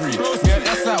Survery. Me and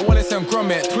S like Wallace and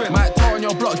Gromit. Might tow on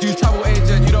your block, do travel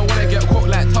agent, you don't wanna get cooked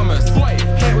like Thomas.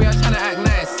 Hate where you're tryna act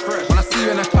nice, when I see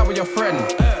you in a club with your friend.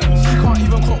 She can't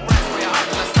even cook rice where you're up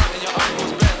in the sun in your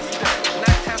uncle's bed.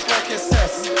 Night time smoke is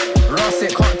cess. Ross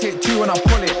it, can't take 2 when I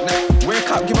pull it.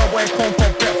 Wake up, give a boy corn for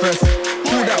breakfast.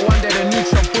 Pull that one day, the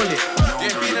neutral bullet.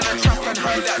 Ain't been in a trap and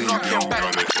heard that knocking back.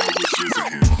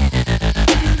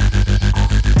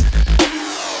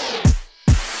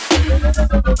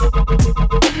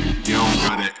 You don't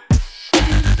got it.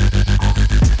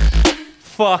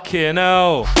 Fucking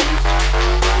hell.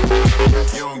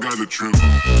 You don't got the truth.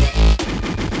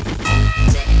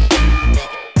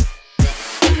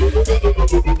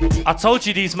 I told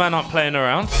you these men aren't playing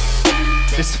around.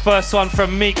 This first one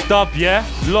from Meek Dub, yeah?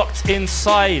 Locked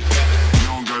Inside. You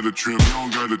don't got the trim, you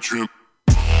don't got the trim.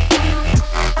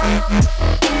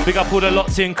 Big up all the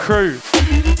locked in crew.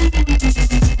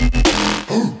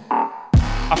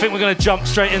 I think we're gonna jump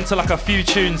straight into like a few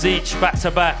tunes each, back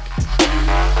to back.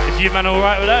 If you man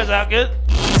alright with that, is that good?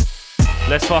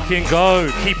 Let's fucking go.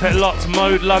 Keep it locked,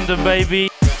 Mode London, baby.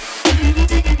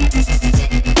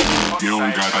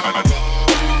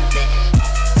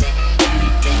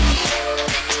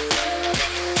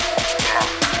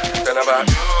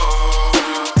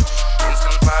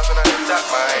 Instant vibes when I hit that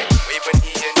mic. Waving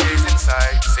E&J's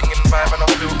inside. Singing vibe and I'm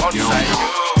still on site.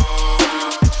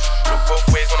 Look both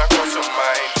ways when I cross your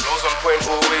mind. Flows on point,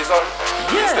 always on.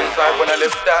 Instant vibe when I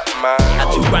lift that mic. I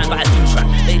do grind, but I do track.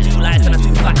 They do lies and I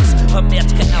do facts. Put me, I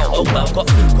took it out. Oh well, got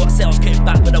food, got sales, came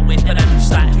back with a whip and a new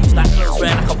slide. Who's that? Flows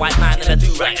rare like a white man and I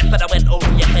do right. But I went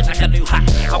over your head like a new hat.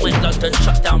 I went London,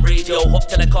 shut down radio, hopped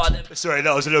to the car. Sorry,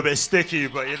 that was a little bit sticky,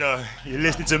 but you know, you're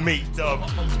listening to me, Dub.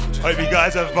 Hope you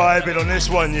guys are vibing on this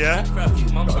one, yeah?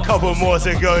 Got a couple more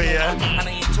to go, yeah?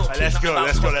 Right, let's go.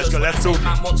 Let's talk.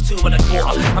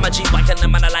 I'm a G-bike and the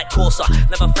man I like Corsa.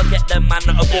 Never forget them man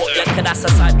that I bought them. Cause that's a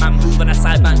side man move and a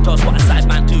side man does what a side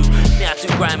man do. Me, I do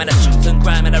grime and I shoot and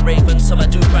grime and a raven. So I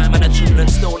do grime and a tune and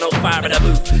still no fire in a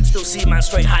booth. Still see man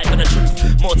straight high for the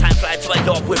truth. More time fly to a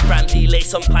yacht with brandy. Lay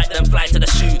some pipe then fly to the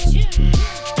shoots.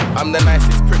 I'm the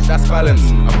nicest prick that's balanced.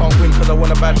 I can't win cause I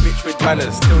want a bad bitch with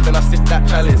manners. Still then I sit that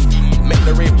chalice. Make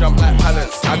the rave jump like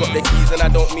balance. I got the keys and I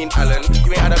don't mean Alan.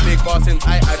 You ain't had a big bar since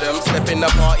I had them. Step in the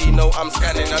party, know I'm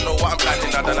scanning. I know what I'm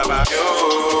planning, I don't know about you.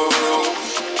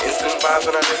 Instant vibe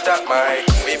when I lift that mic.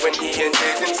 Waving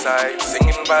E&J's inside.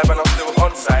 Singing vibe and I'm still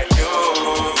on site. You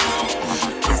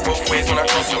look both ways when I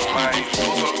cross your mind.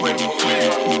 Flows on point, always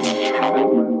on.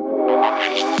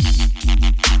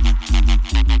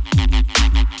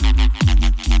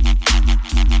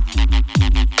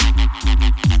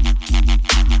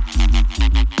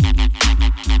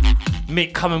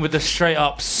 Mick coming with the straight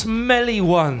up smelly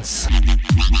ones.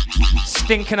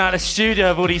 Stinking out of the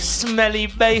studio of all these smelly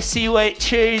bassy weight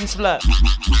tunes, blood.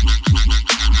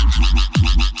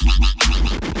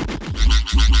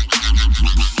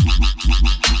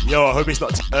 Yo, I hope it's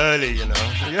not too early, you know?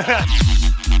 Yeah.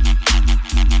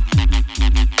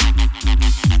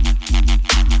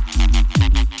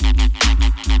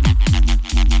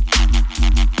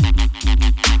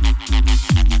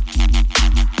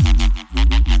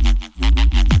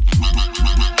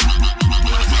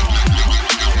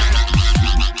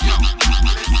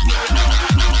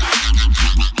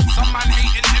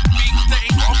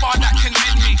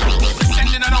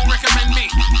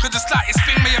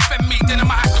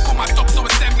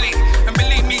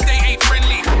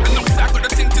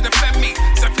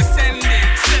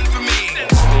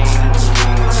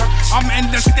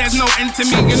 To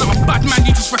me, you're not a bad man,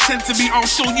 you just pretend to be. I'll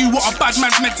show you what a bad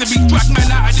man's meant to be. Drag man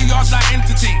out of the yard like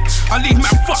entity. I leave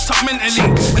man fucked up mentally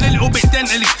and a little bit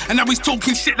dentally. And now he's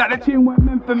talking shit like the tune weren't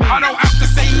meant for me. I don't have to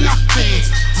say nothing.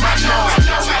 I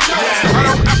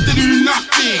don't have to do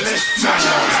nothing.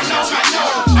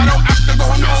 I don't have to go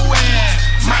nowhere.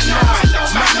 I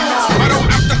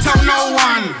don't have to tell no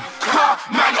one.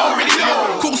 Man already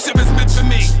know. Cool shit was meant for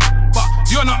me.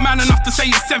 You're not man enough to say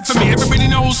you're sent for me. Everybody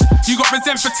knows you got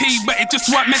resent for tea, but it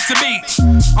just weren't meant to be.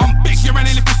 I'm big, you're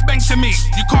any little spank to me.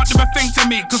 You can't do a thing to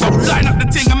me, cause I'll line up the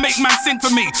ting and make man sing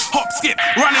for me. Hop, skip,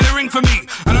 run in the ring for me.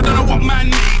 And I don't know what man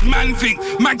need, man think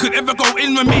man could ever go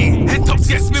in with me. Head tops,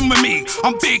 yes, swim with me.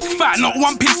 I'm big, fat, not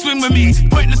one piece swing with me.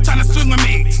 Pointless trying to swing with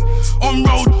me. On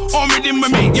road, on rhythm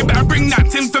with me. You better bring that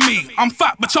tin for me. I'm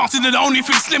fat, but chances are the only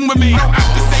thing slim with me. I don't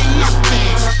have to say nothing.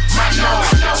 I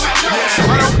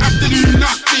don't have to do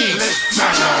nothing.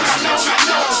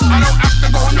 I don't have to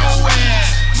go nowhere.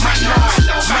 I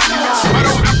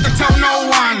don't have to tell no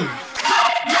one.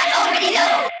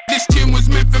 This tune was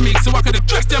meant for me, so I could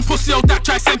address them pussy old that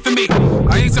try sent for me.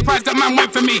 I ain't surprised that man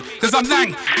went for me, cause I'm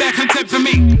lang, they're content for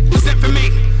me. Sent for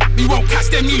me. We won't catch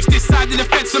them use this side of the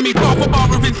fence for me. Bar for bar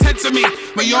with intent to me.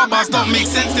 But your bars don't make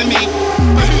sense to me.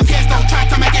 But who cares, don't try to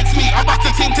come against me. I bust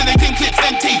a ting till the king clips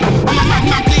empty. I'm a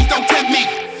madman, please don't tempt me.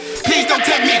 Please don't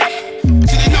tempt me.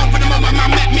 Should've known from the moment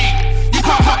man met me. You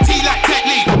can't hot tea like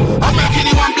Tetley. I'll make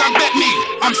anyone blood bet me.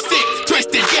 I'm sick,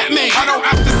 twisted, get me. I don't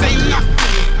have to say nothing.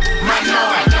 I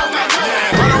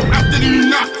don't have to do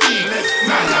nothing.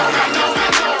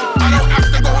 I don't have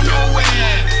to go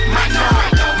nowhere.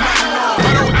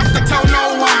 I don't have to tell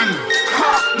no one.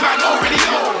 Man already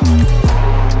know.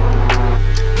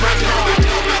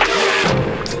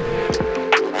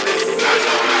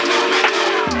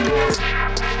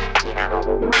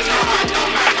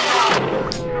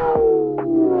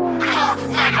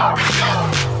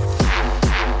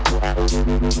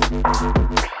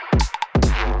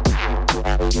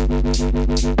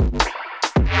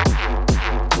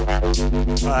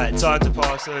 Alright, time to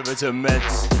pass over to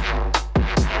Meds.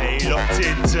 Hey, locked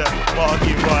into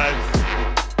Marky Vibes,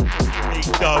 Big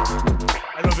Dub,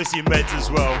 and obviously Meds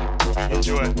as well.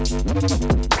 Enjoy.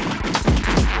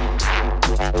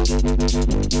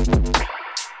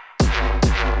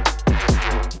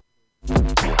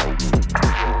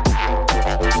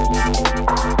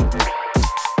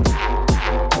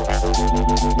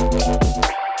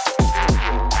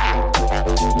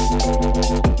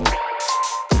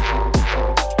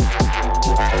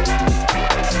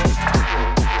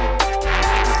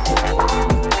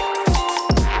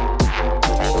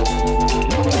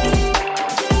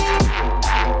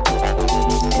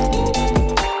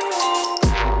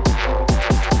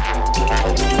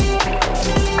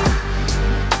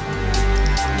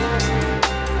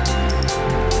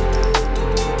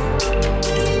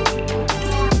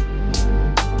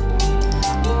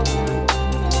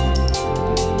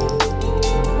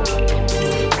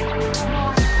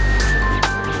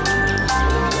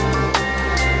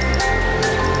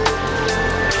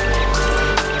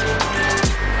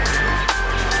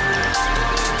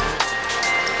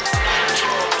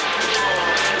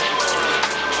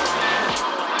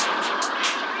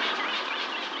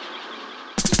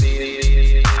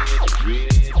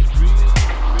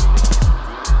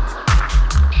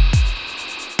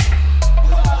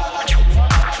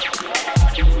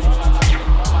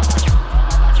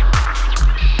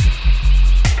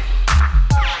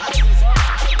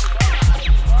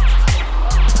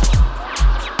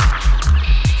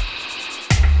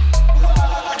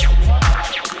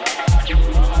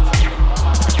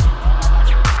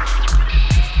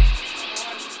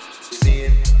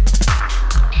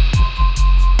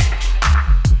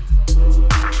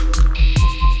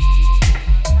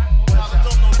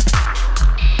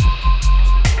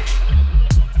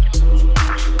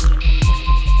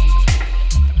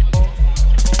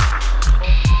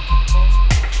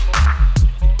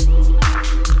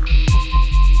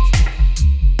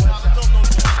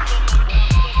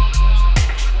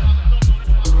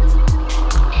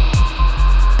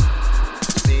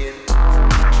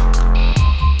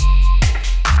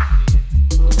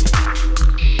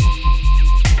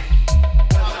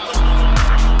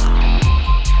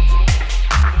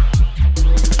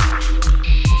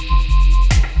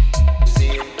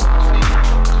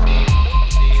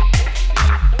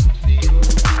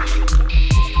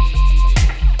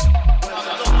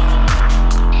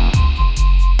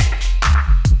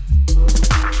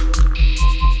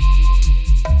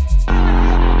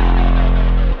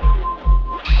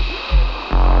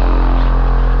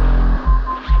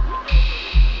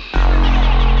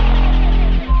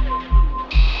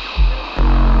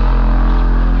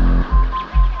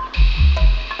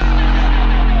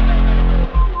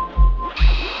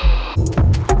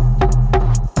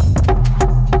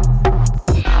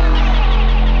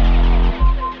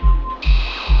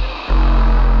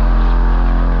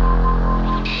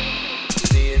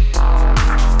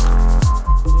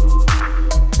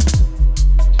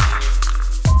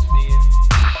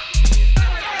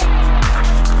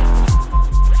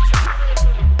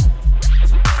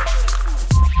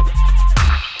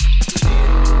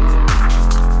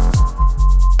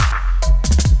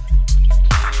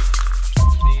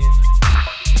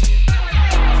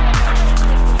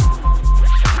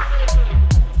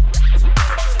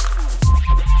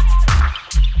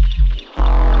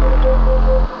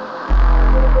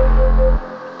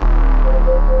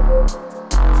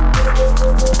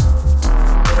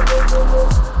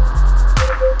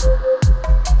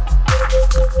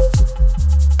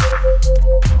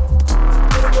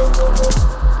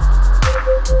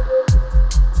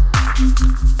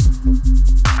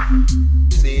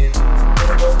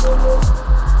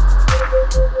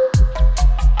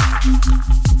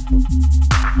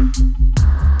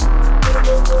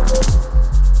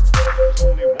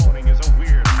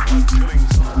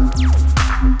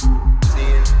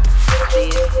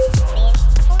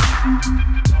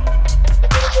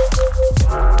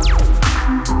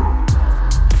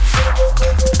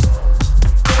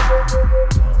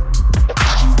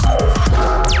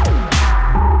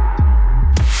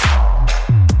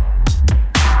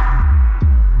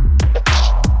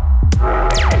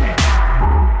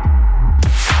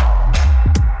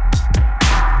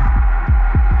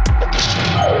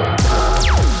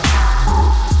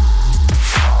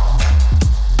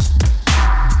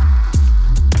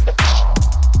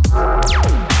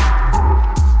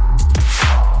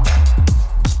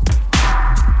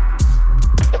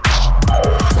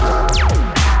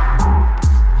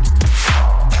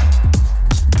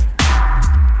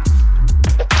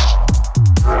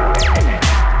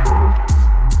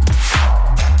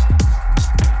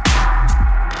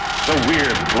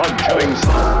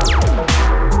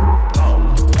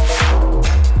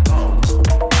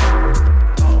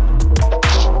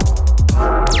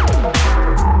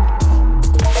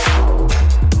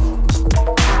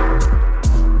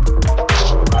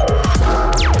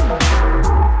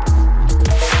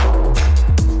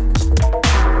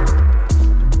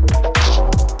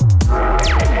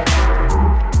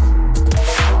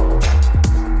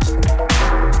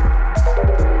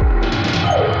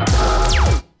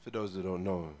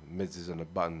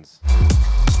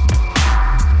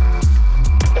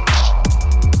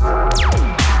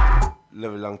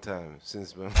 very long time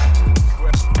since man.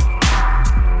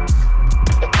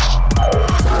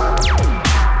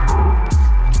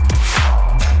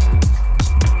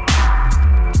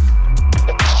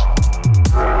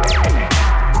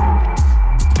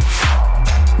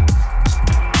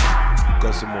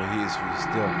 Got some more hits for you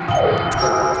still.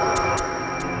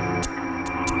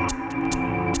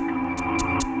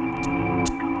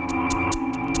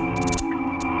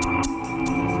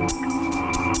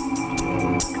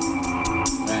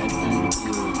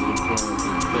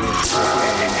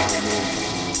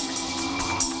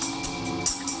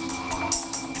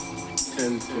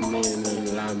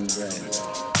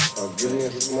 Give me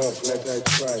a small flat I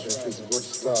try, that is what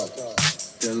start.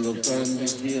 The look on the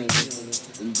hill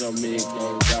in Jamaica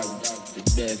got the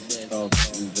best stuff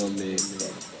in Jamaica.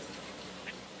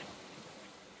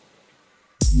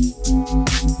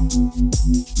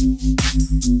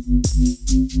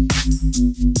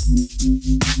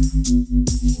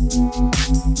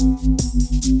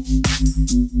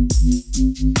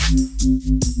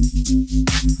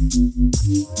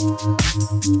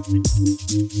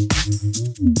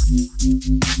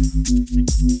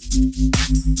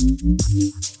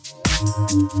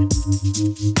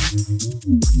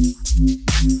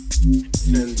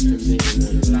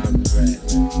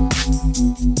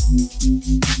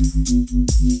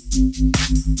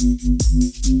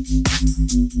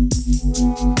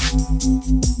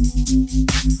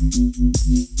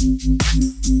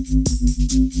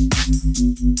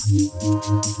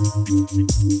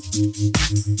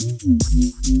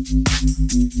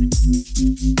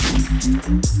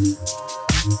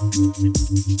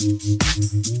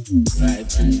 Right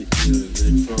from the hill, the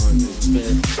front is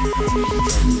best.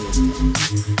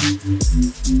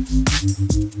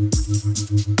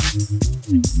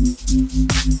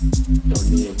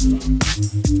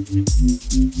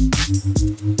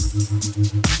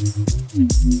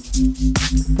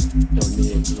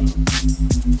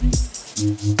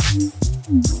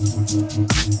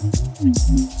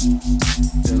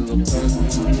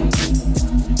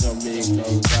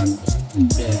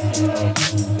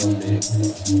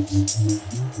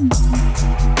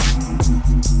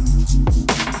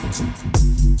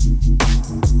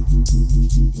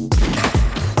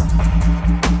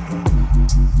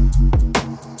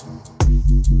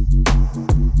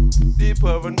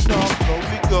 Deeper and darker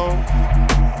we go.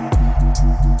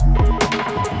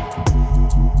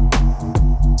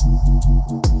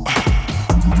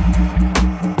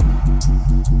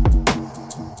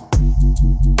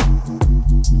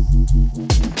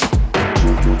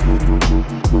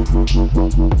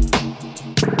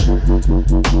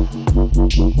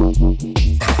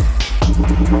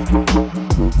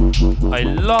 I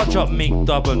large up Meek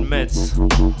Dub and Meds.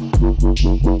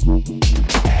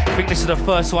 I think this is the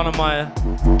first one of my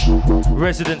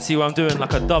residency where I'm doing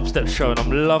like a dubstep show and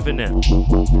I'm loving it.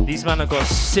 These men have got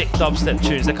sick dubstep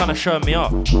tunes, they're kind of showing me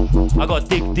up. I gotta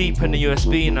dig deep in the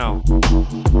USB now.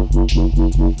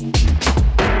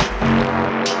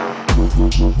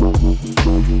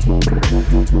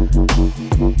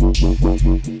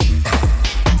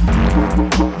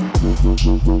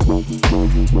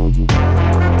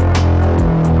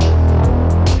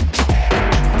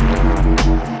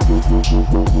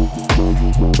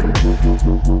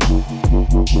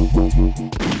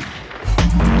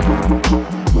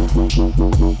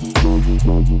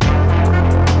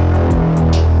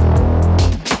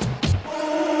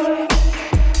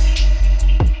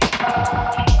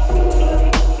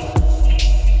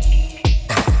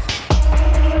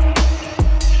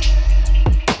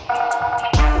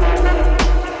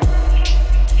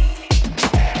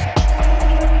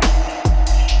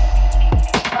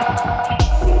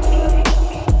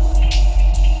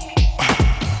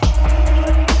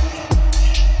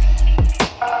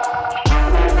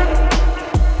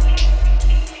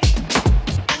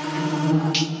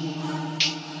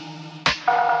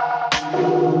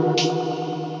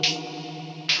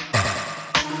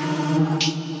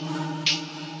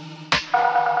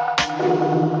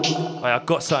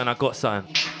 I got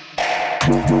something.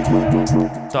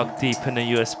 Dug deep in the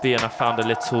USB and I found a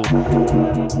little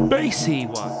bassy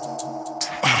one.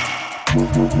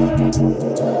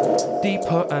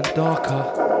 Deeper and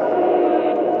darker.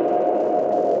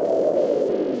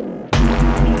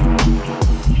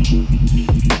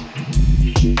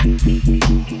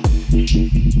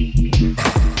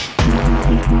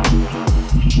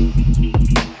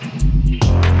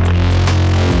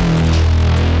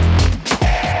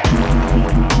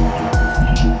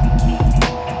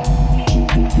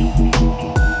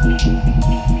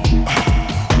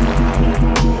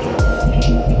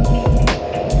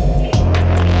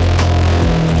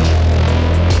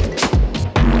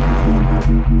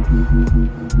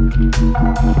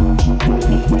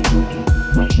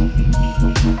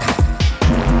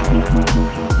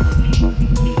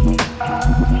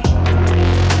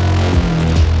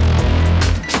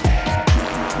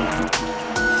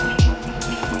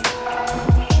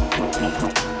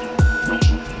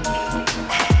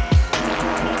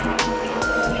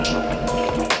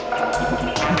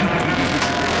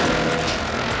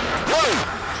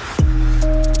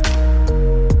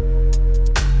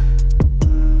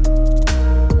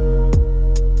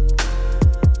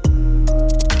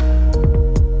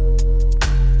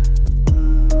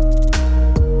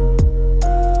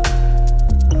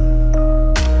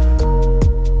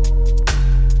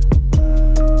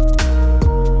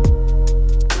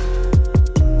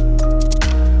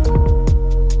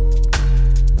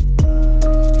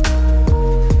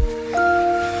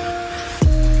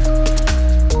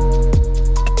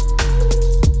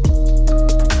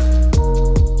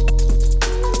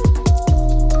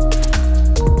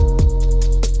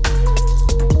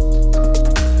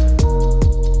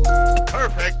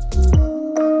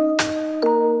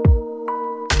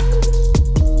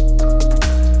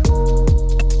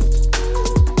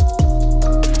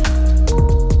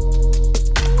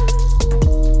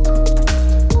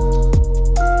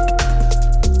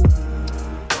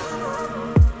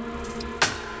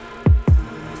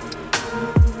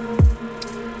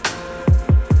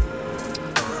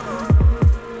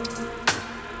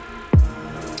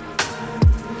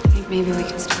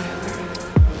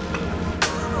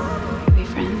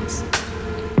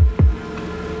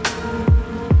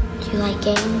 You like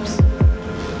games?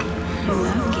 I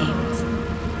love games.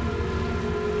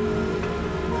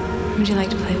 Would you like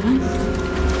to play one?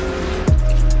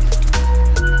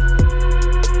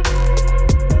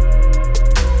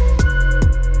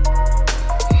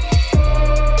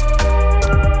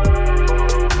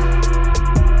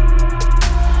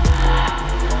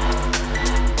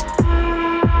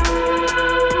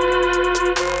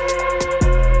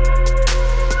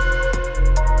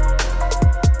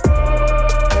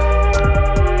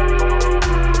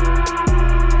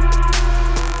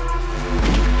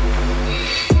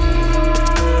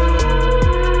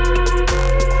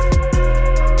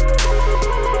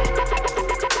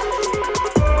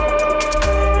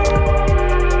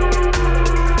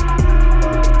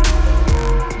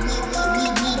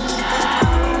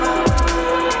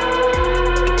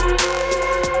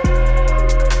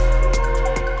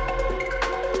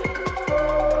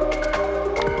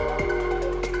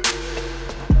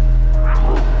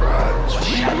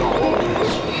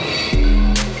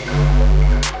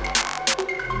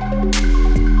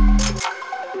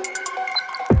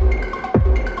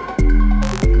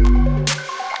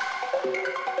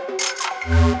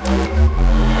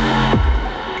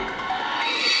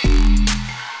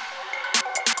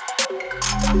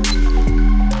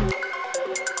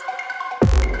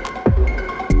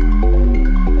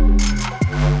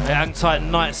 Tight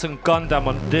Knights and Gundam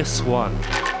on this one.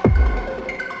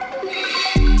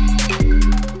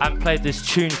 I haven't played this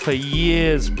tune for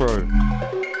years, bro.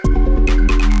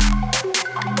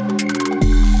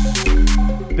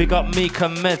 Big up Mika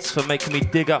Meds for making me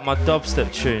dig up my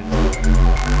dubstep tune.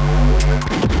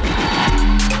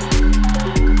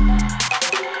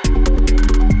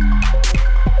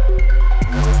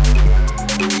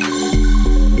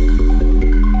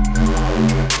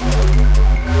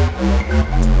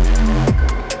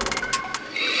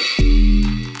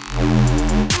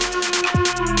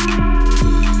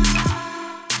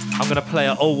 Gonna play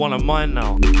an old one of mine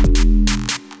now.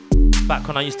 Back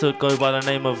when I used to go by the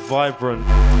name of Vibrant.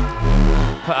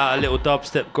 Put out a little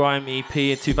dubstep grime EP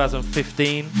in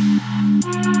 2015.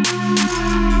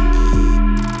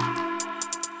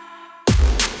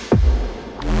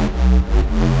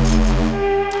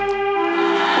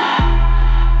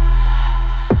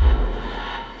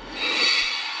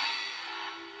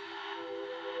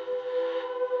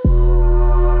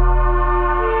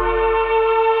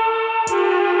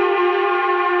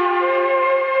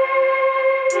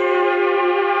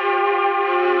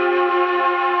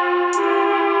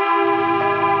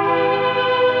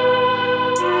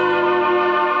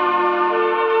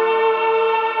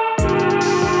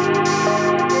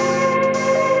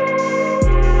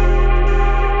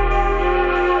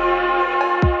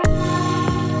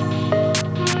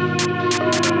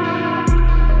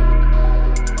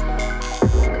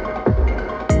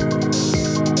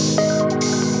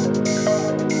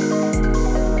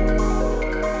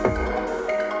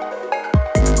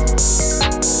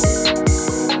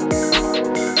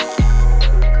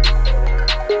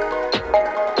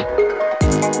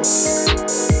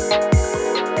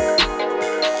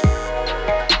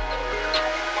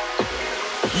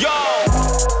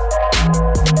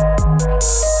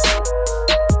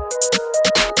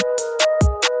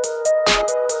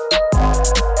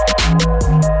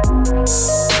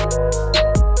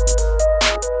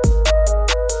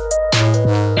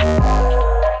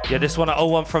 This one, an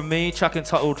old one from me, track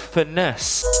entitled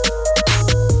Finesse.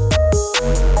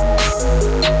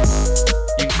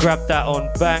 You can grab that on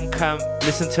Bandcamp,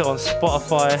 listen to it on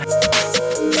Spotify.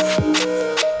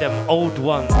 Them old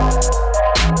ones.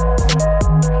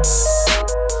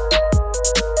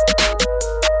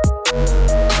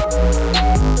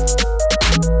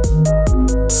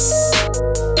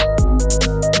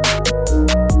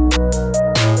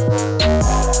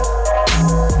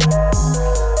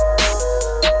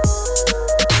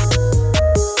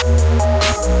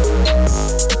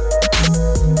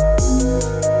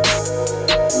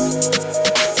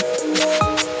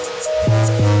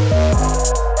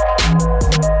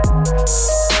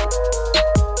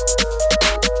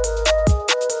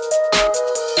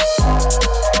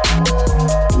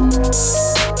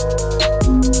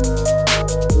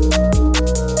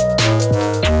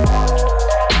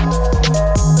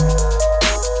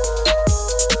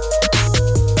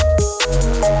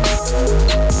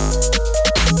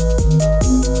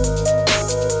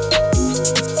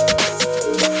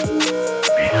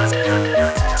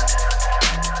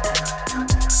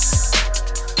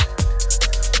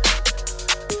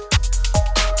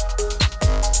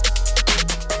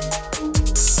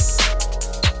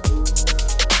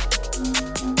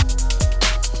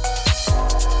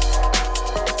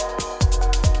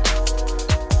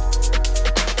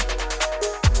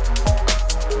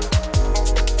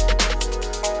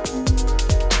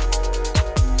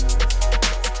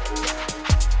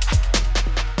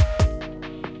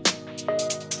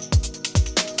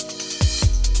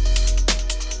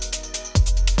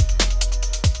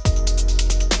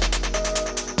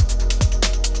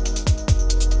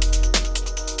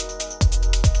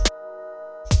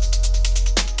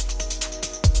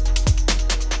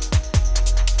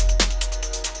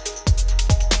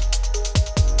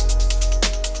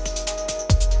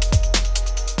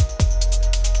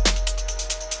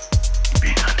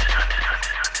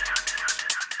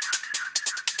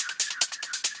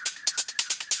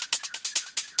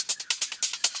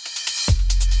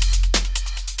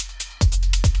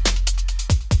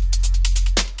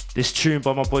 This tune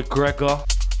by my boy Gregor,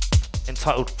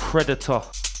 entitled Predator.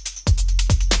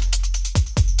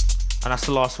 And that's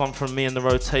the last one from me in the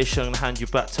rotation. I'm gonna hand you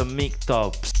back to Meek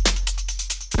Dubs.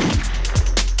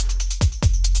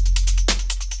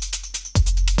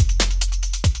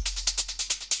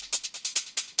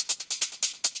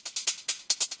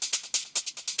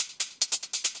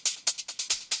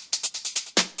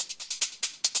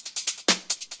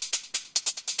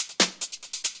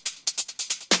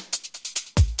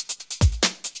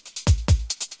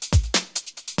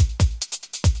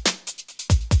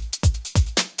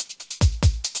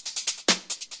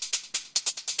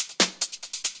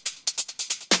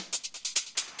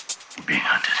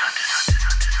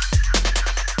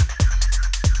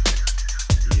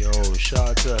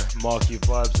 Marky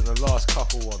Vibes and the last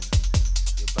couple ones.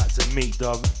 You're back to Meek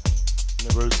Dub in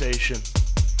the rotation.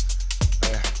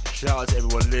 Shout out to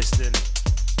everyone listening.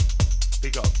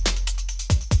 Big up.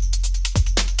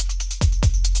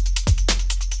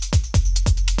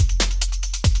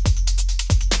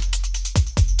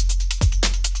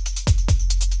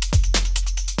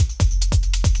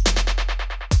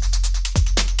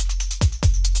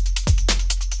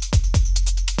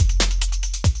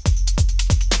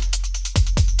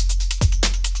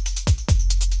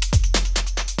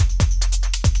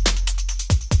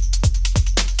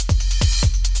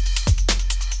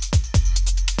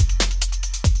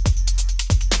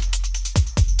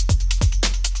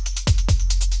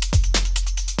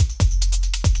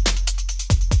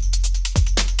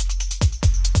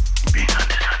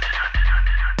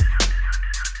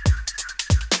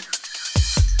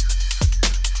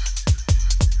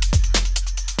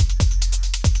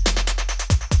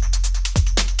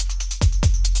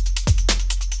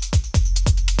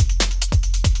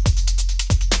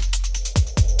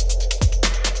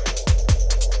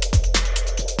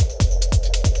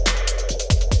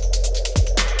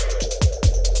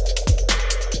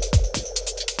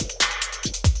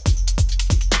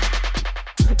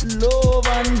 Love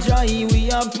and joy,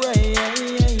 we are praying.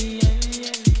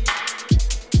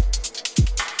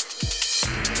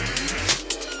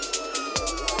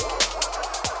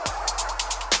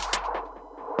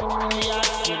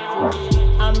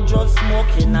 I'm just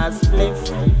smoking a spliff.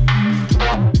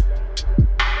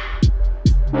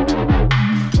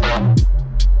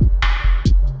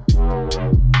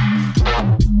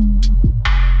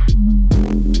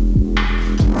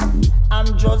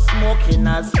 I'm just smoking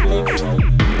a spliff.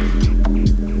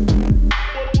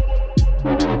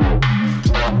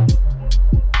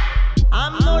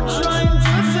 I'm not trying to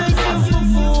take you for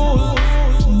fool.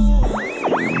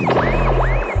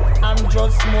 I'm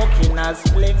just smoking a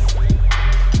spliff.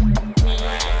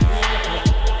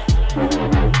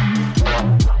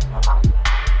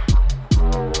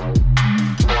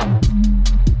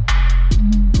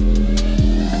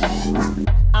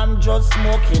 I'm just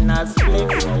smoking a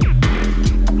spliff.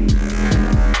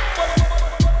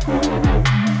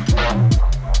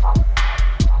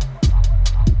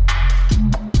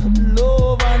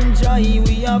 Love and joy,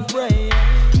 we are praying.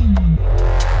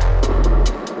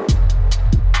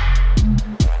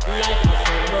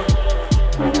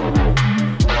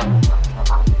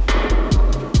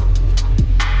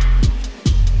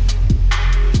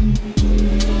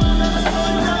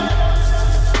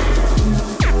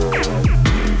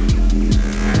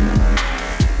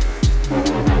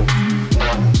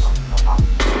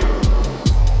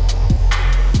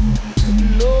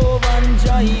 Love and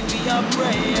joy, we are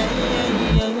praying.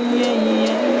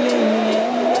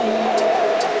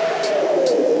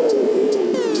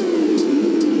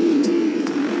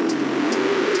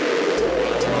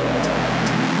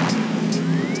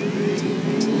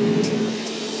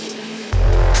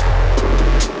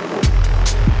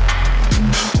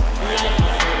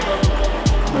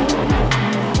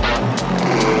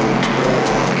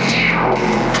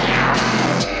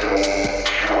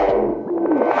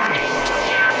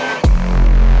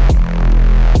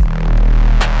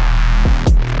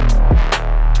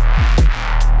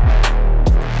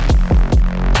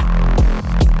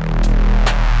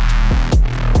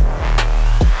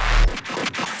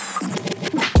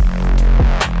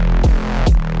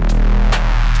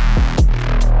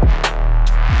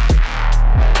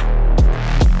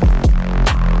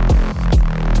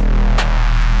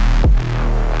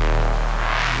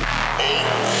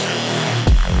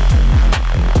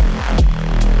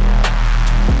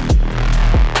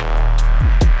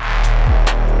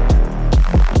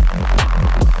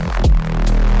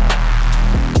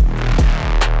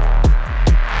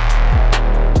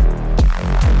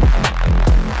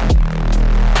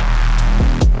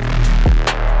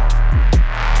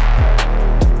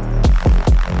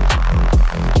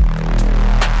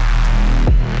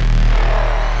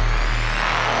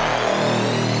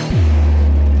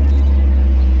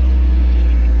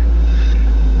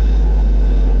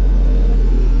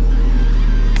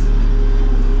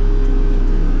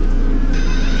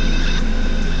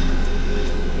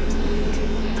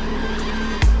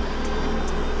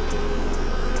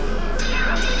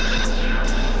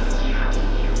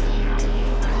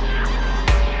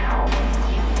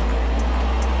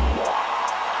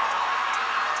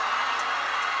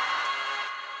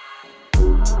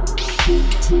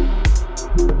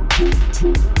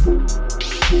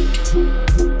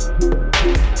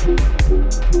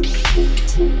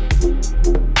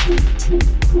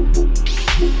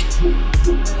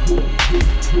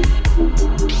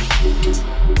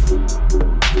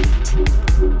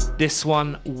 this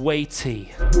one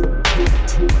weighty.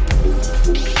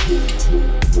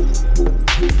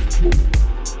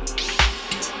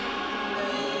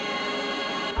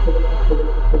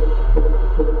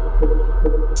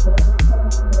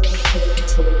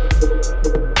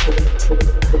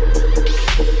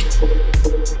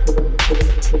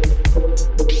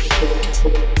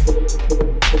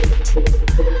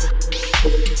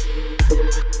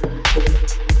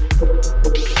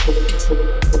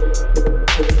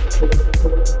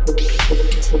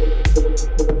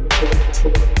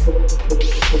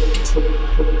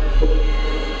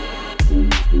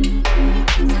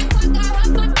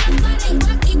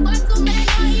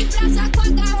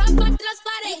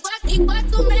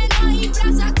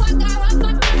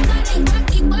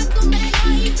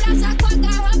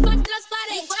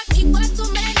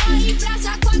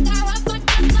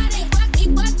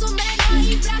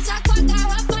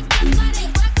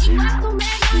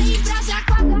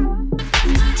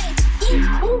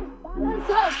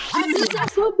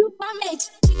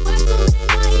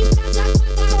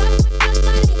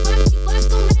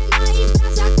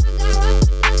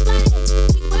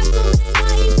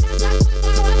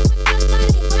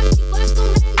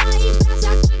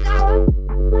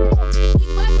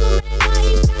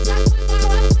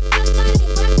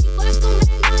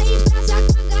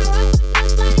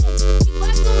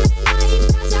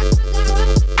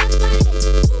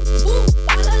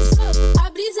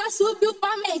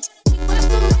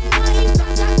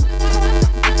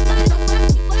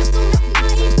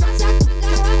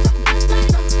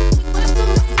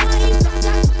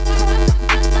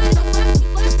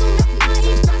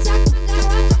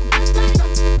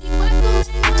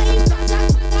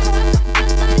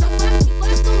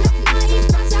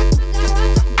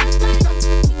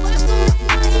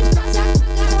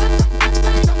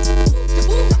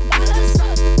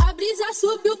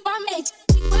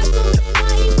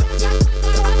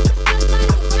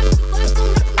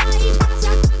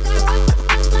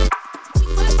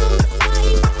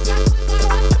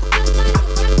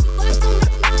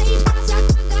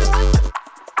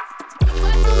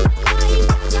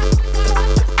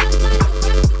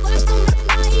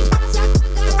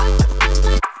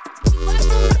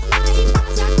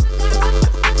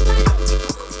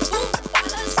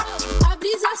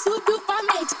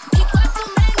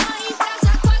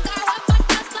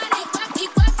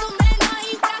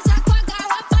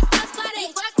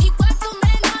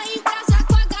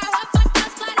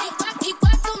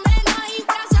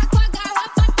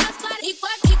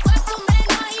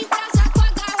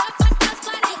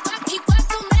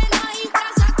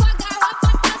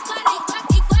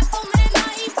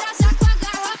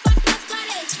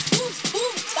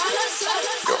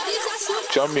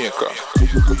 Jamaica.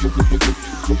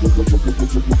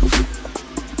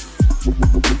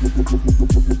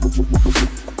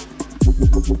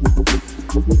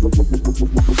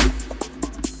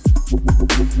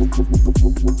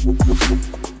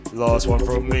 Last one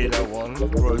from me, that one.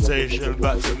 Rotation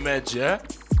back to Med, yeah?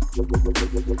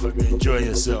 Hope you enjoy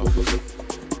yourself.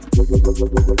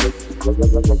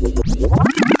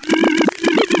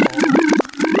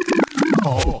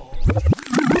 Oh.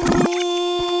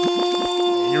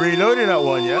 You reloading that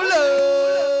one, yeah?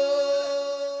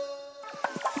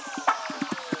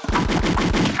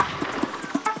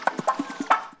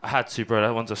 I had to, bro.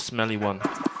 That one's a smelly one.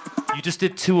 You just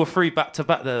did 2 or 3 back to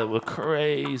back there that were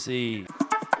crazy.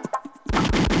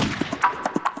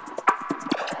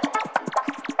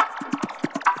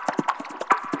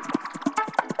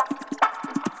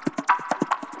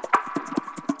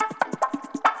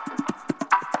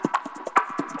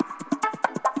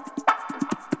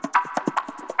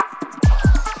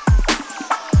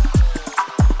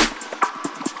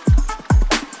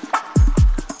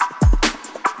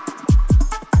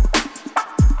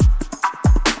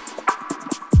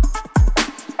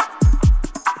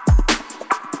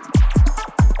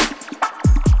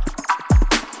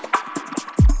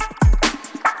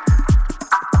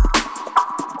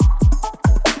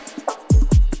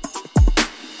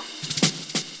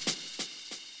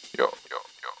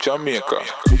 Jamaica.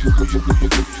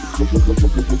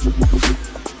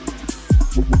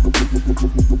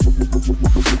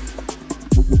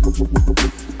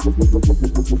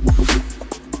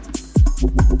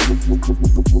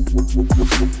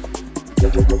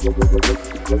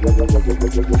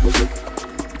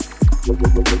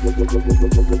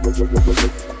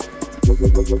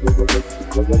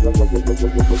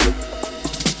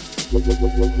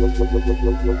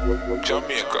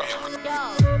 Jamaica.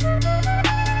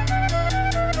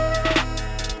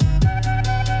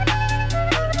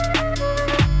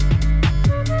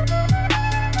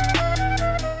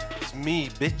 It's me,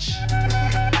 bitch.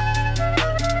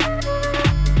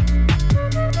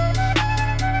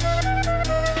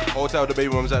 Hotel the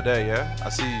baby mums out there, yeah? I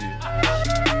see you.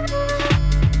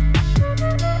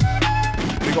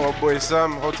 We got my boy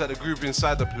Sam, Hotel the group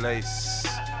inside the place.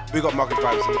 We got Market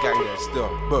Vibes in the gang there still.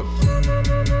 Boom.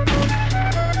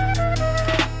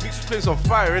 Mix this place on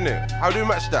fire, innit? How do we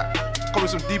match that? Come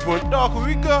with some deeper and darker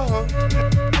we go.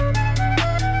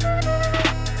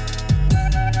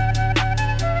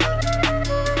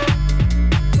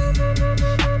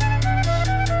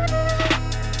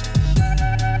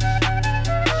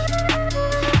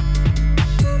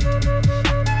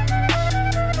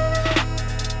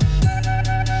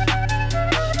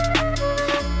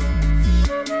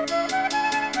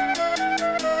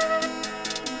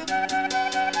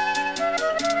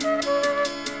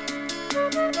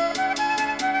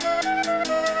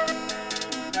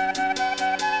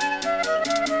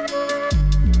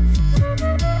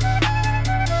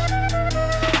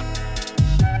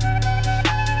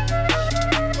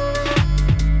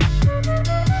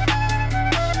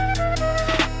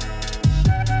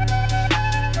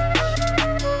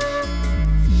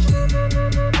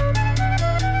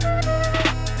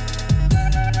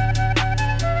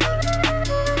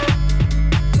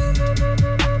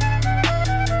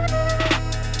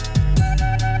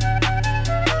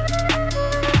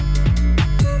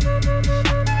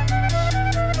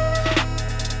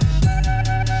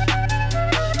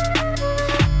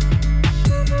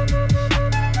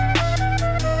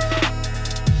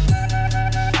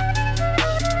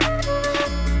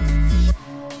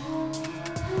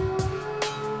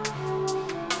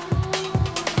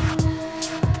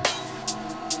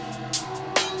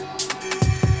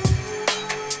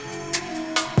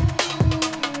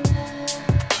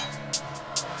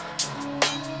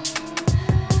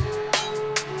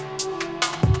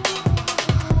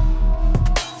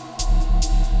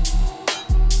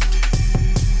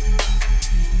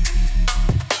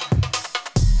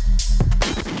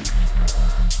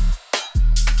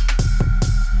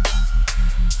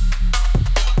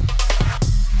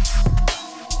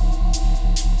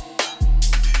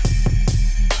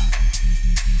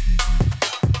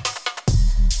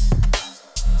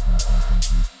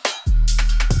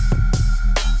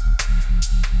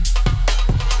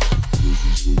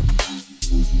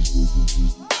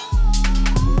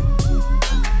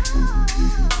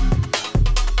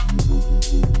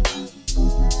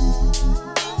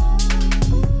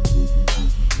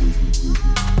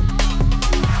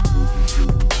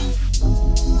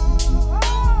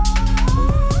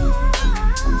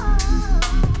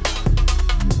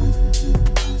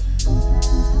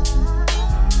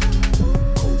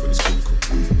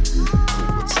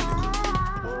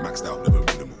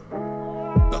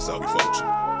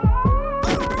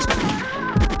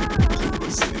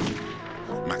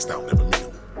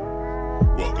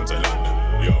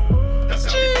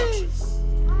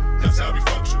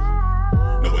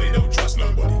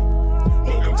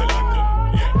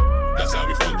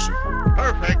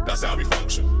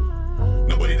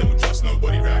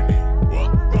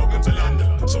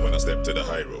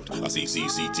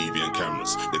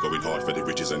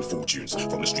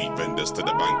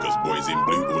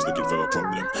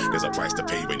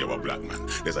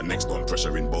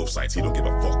 He don't give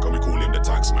a fuck and we call him the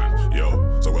tax man.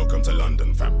 Yo, so welcome to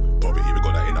London, fam. Poverty, we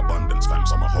got that in abundance, fam.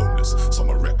 Some are homeless, some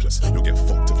are reckless. You'll get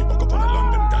fucked if you buck up on a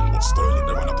London gang. What's Sterling,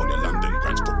 they run up on your London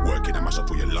grants. Put work in and mash up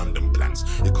all your London plans.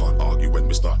 You can't argue when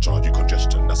we start charge you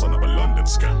congestion. That's another London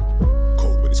scam.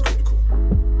 Cold but it's critical,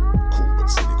 cool but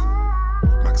cynical.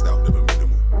 Maxed out, never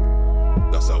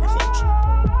minimal. That's how we function.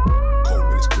 Cold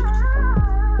but it's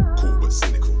critical, cool but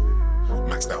cynical.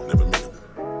 Maxed out, never minimal.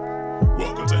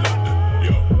 Welcome to London,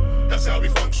 yo. That's how we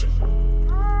function.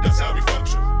 That's how we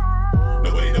function.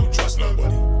 Nobody don't trust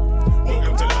nobody.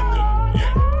 Welcome to London,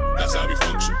 yeah. That's how we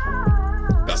function.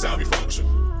 That's how we function.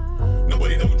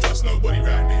 Nobody don't trust nobody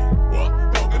right now. What?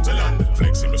 Welcome to London.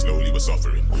 Flexing, but slowly we're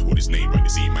suffering. All this name when you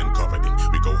see man covered in.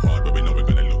 We go hard, but we know we're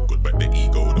gonna look good. But the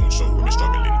ego don't show when we're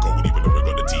struggling. Cold, even though we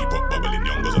got the teapot bubbling.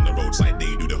 Youngers on the roadside,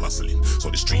 they do the hustling. So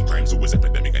the street crime's always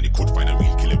epidemic, and you could find a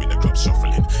real killer in the club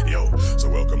shuffling. Yo, so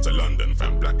welcome to London,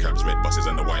 fam. Black cabs, red buses,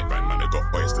 and the white van. Man, they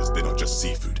got oysters, they're not just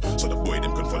seafood. So the boy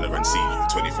them can follow and see you.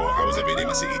 24 hours every day,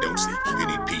 my city don't sleep. You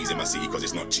need peas in my city, cause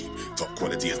it's not cheap. Top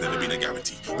quality has never been a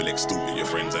guarantee. We'll extort with your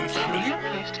friends and family.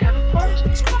 Cold,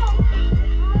 it's critical.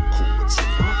 Cool, but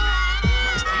cynical.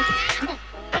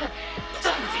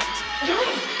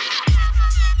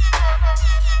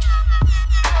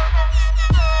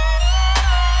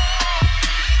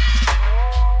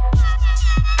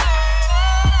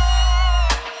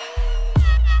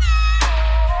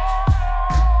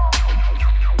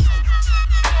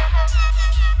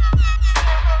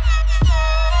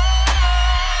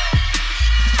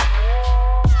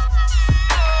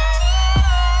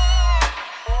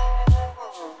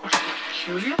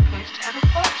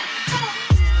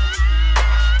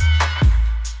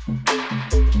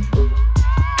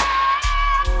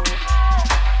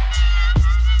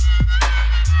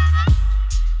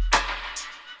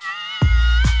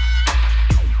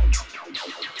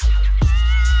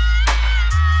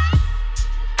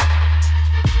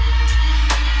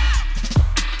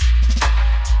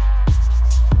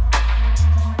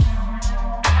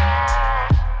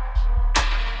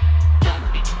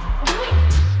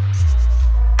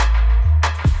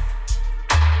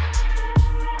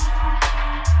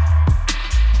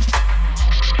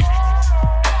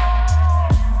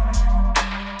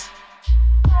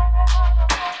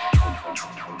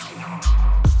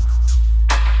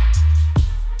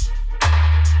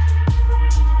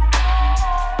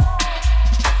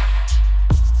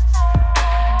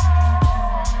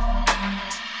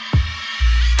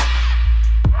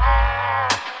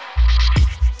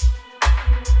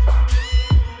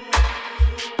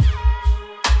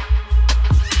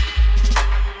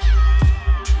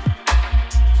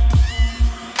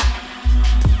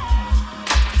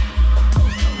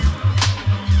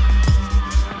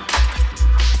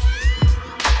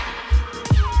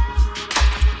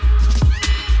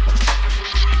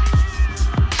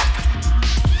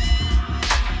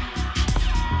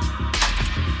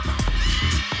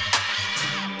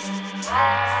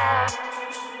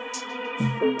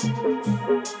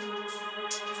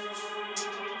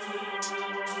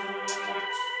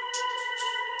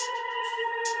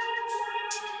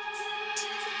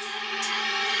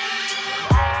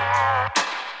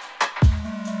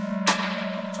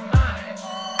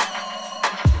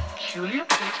 Peculiar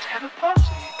place to have a party.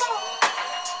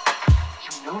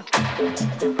 You know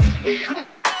that you shouldn't.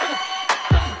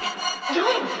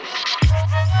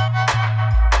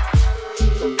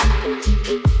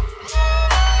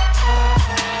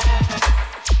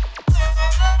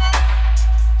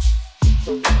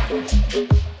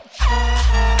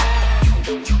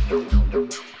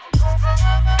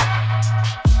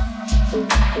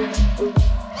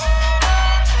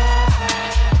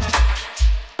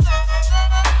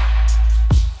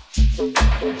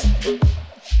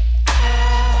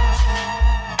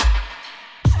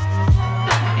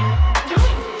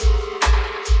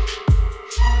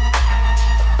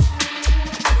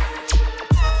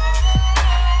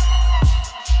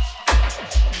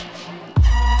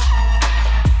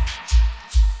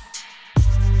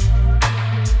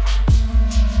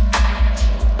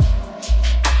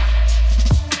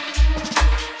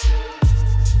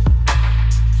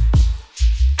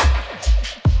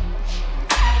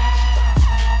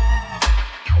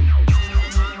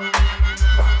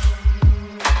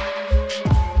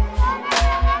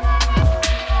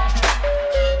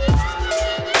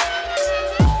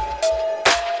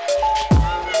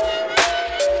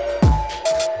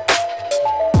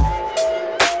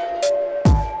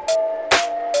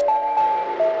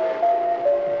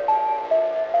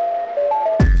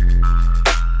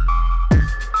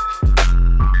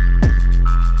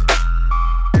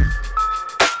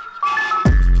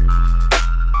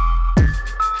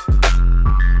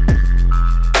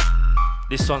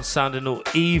 This one's sounding all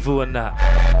evil and that.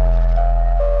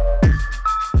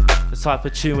 The type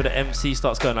of tune where the MC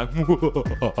starts going like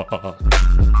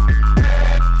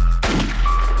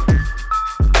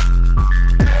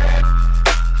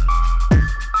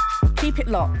Keep it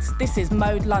locked. This is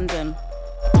Mode London.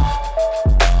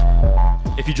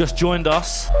 If you just joined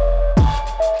us,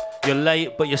 you're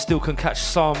late, but you still can catch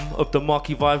some of the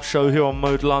Marky Vibe show here on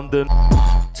Mode London.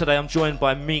 Today I'm joined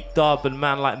by Meek Dub and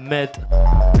Man Like Med,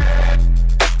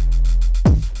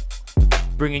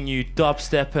 bringing you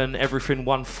dubstep and everything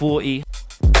 140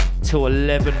 till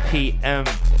 11 p.m.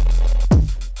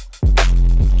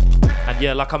 And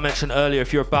yeah, like I mentioned earlier,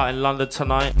 if you're about in London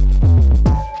tonight,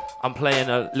 I'm playing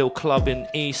a little club in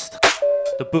East,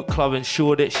 the Book Club in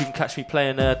Shoreditch. You can catch me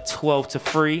playing there 12 to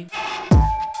 3.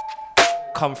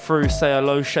 Come through, say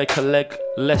hello, shake a leg,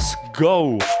 let's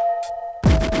go.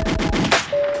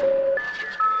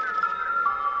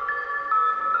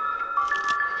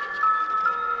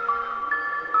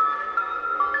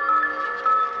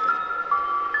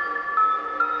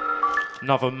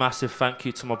 Another massive thank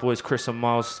you to my boys Chris and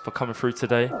Miles for coming through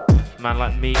today. Man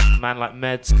like me, Man Like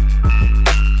Meds,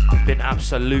 been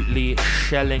absolutely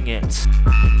shelling it.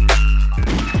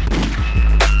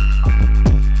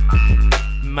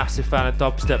 Massive fan of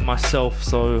dubstep myself,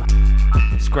 so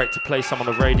it's great to play some on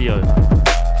the radio.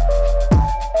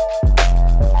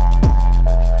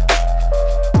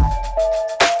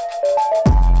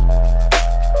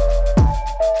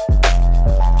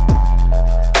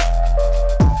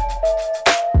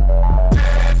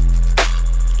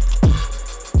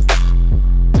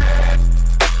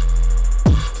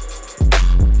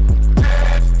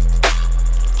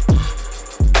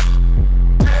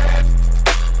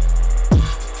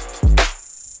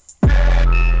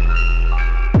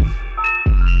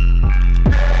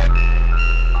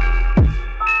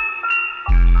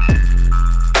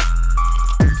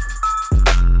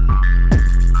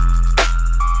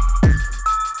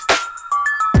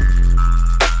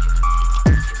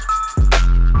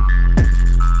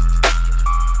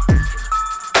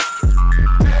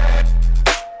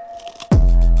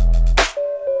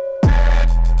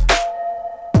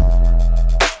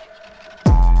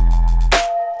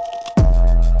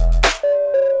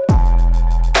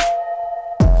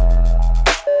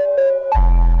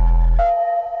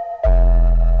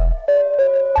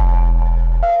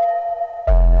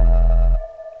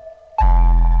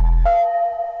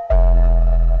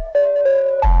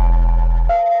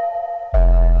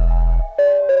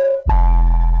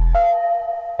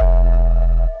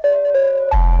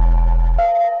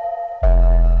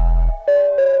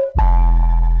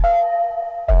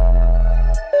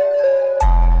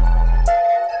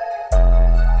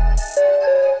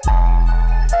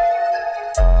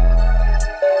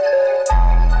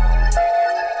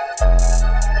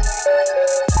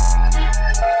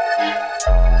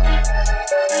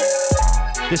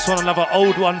 This one, another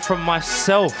old one from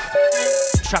myself.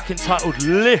 Track entitled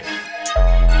Lift.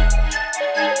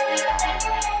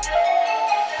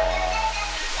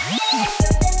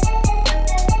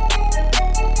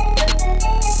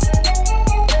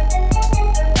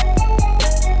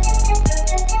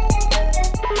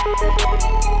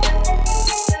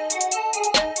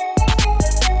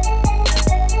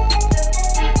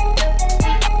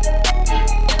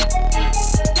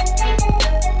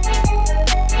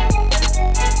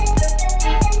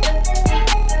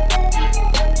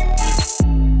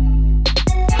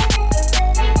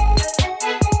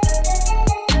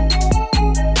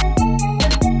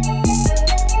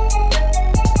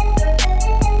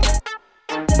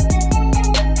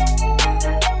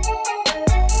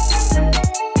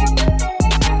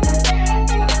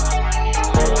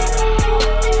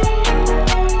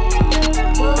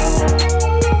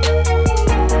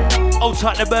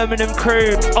 Tight the Birmingham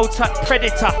crew, old tight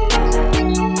Predator.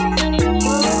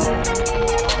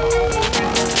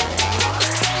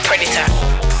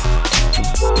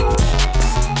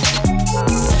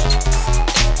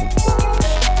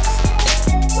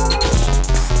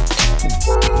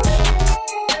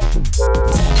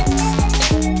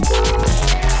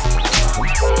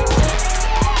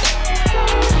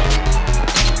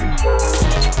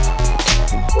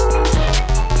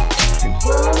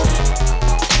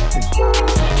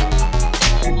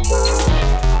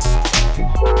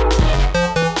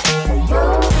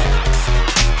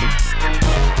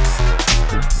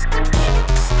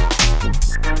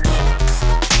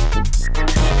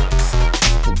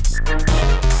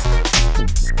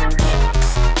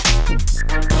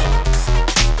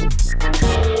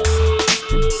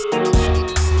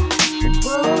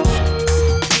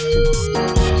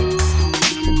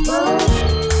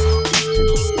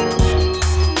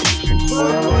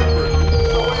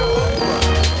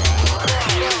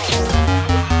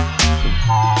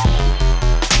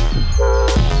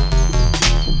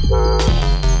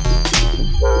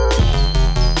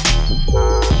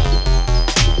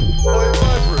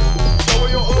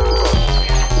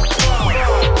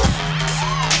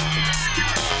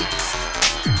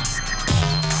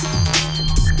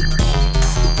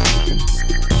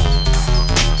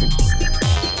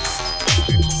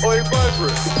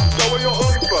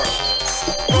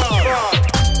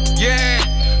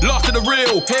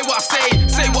 Hear what I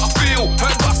say what I feel.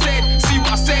 Heard what I said, see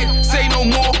what I said. Say no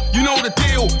more, you know the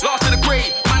deal. Last of the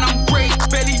great, man I'm great.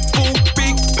 Belly full,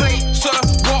 big plate. Serve,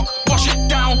 rock, wash it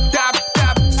down. Dab,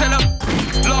 dab, sell up.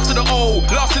 Last of the O,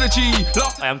 last of the G.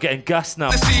 I am getting gassed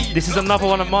now. This is another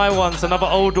one of my ones, another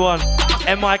old one.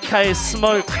 MIK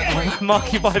Smoke,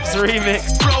 Marky Vibes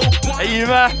remix. Are you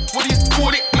mad? What do you call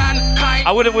it, mankind?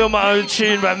 I wouldn't wheel my own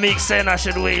tune, but Meek saying I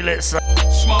should wheel it. So.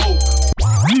 Smoke.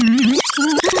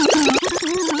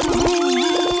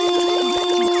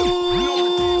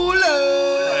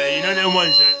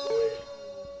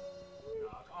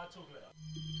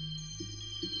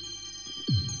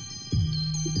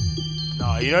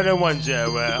 You know them ones, yeah,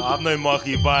 where I've known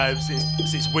Marky Vibes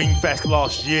since Wingfest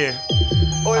last year.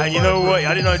 And you know what?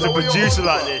 I didn't know he's a producer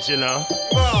like this, you know?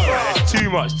 Yeah, it's too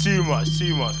much.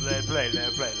 Let it play.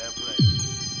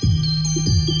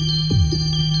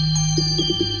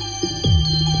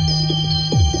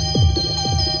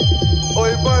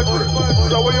 Oi, Vibrant, is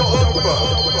that what you're on for?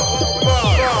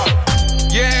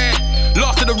 Yeah,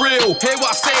 last of the real. Hear what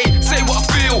I say what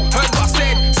I feel. Heard what I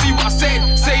said, see what I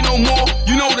said. Say no more,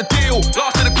 you know the deal.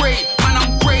 Last of the great, man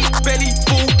I'm great. Belly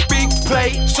full, big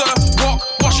plate. Surf, rock,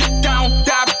 wash it down.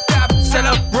 Dab, dab,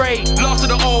 celebrate. Last of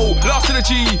the O, last of the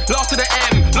G, last of the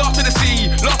M, last of the C,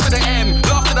 last of the M,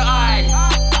 last of the I.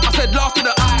 I said last of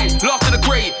the I, last of the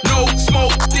great. No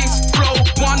smoke, this flow,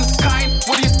 one kind.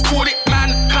 What do you call it,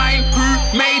 mankind?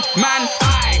 Who made man?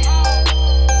 I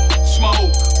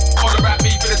smoke. Order at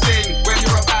me for the thing. When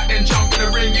you're about, then jump in the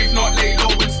ring. If not, lay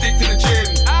low and stick to the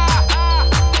gym.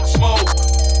 Smoke.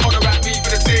 Order at me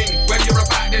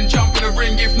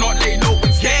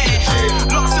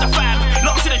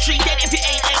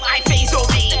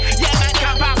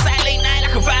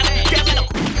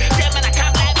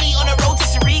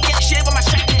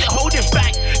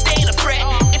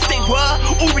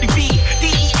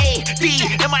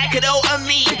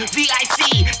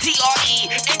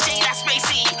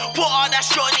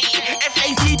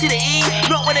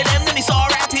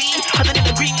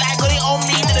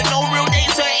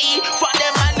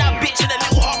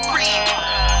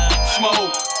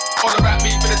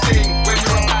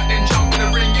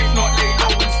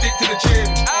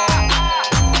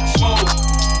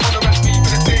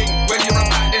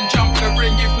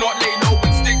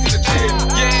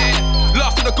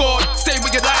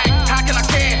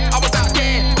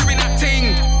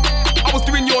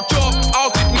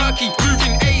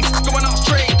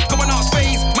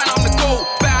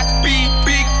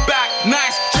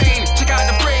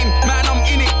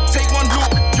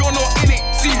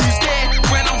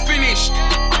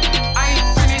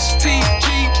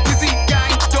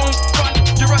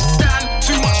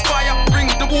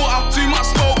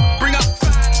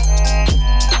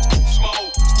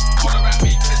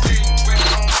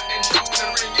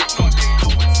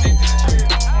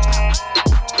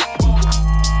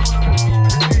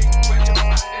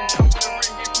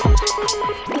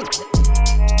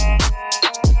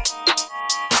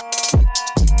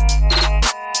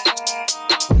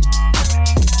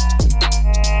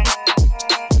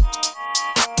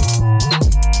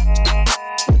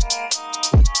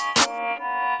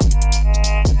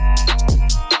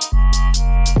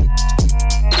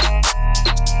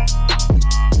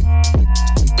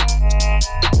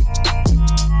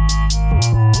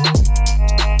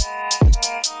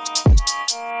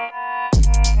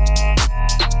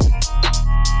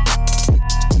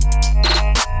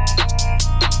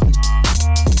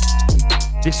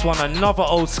This one, another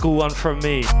old school one from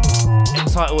me,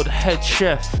 entitled Head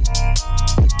Chef.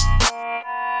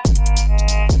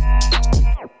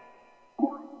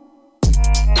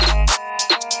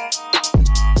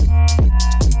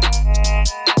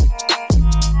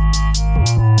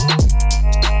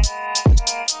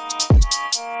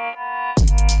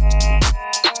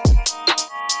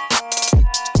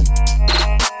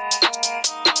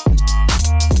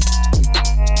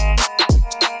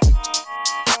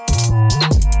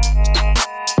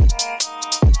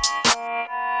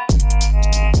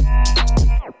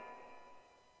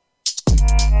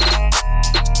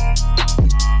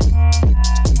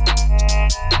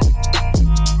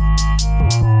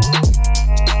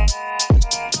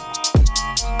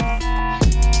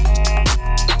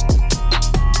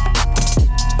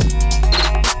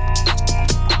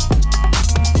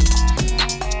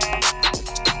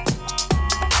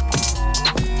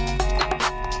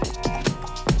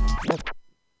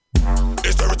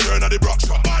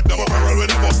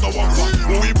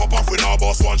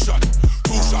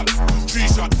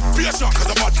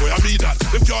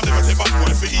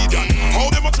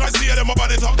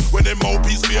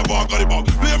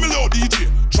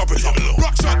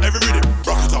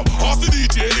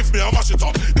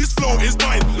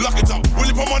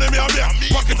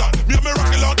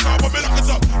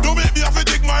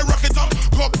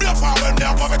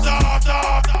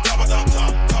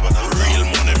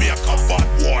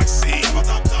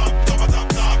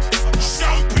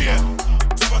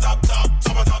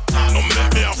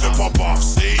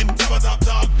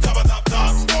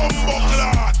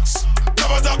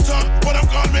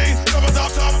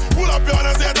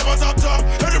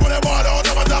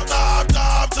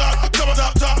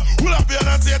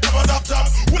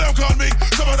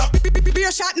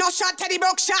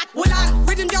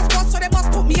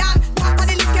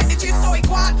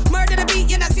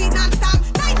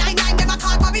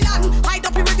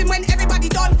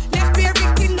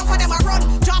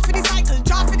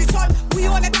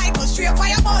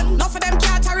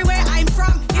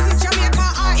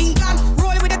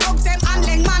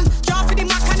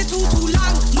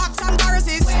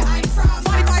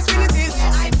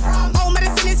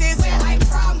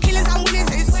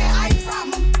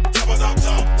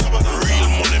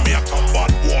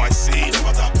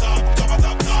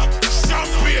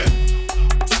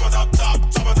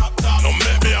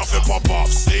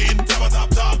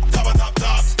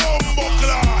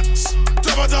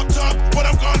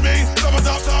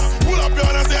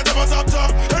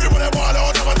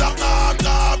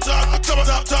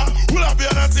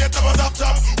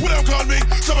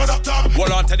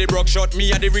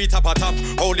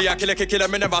 Killer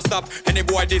me never stop. Any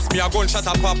boy diss me, I gun shut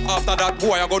up pop. After that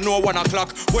boy, I go know 1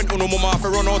 o'clock. When uno mama fi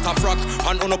run out of frock,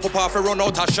 and uno papa fi run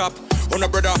out of shop. Uno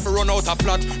brother fi run out of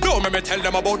flat. Don't make me tell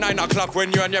them about 9 o'clock.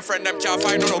 When you and your friend them can't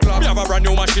find uno clock. We have a brand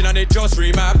new machine and it just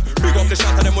remap. Big up the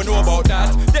shot and them we know about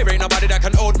that. There ain't nobody that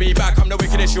can hold me back. I'm the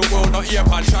wickedest you will not hear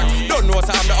pan track. Don't know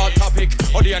so I'm the hot topic.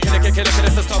 Or the killer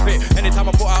to stop it. Anytime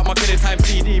I put out my killing time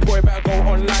CD, boy better go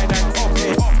online and up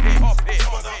it.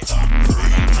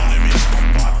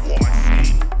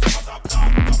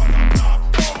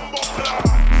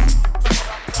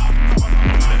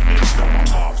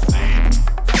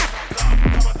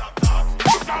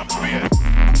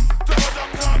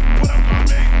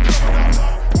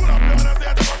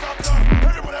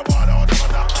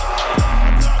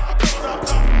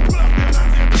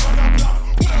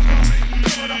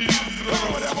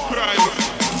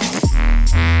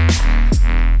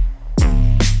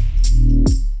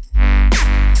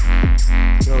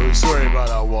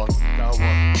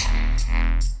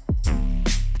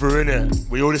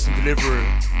 We ordered some delivery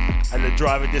and the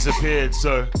driver disappeared,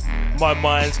 so my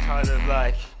mind's kind of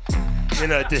like, you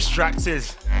know, distracted,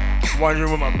 wondering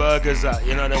where my burger's at,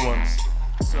 you know, them ones.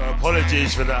 So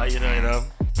apologies for that, you know.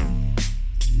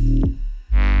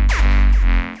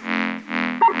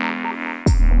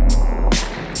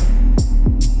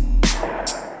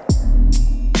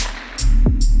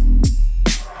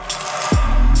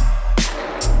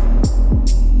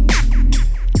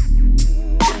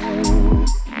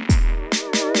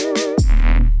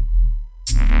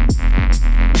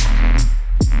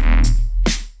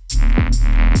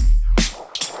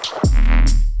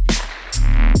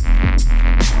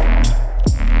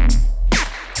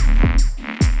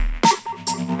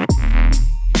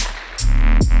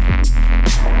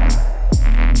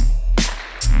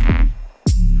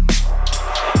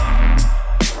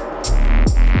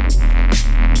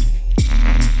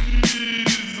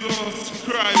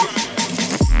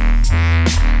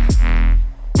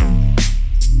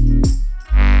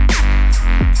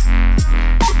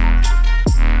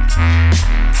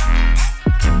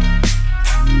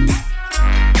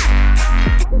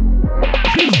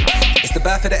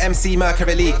 birth of the MC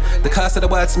Mercury League. The curse of the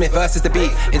wordsmith versus the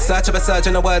beat. In search of a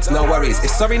surgeon of words, no worries.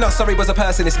 If sorry not sorry was a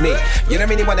person, it's me. You don't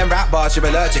really want them rap bars, you're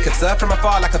allergic. Observe from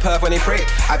afar like a perv when in prick.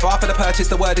 I bar for the purchase,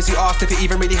 the word is you asked if it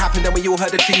even really happened. Then we all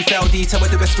heard the tree fell. Detail will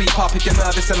do a sweep up if you're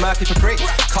nervous and murky for free.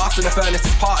 Casting the furnace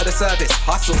is part of the service.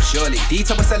 Hustle, surely.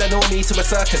 Detail was selling all me to a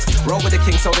circus. Roll with the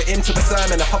king, sold it into a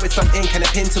sermon. A pop with some ink and a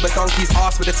pin to a donkey's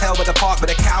ass with a tail with a park with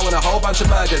a cow and a whole bunch of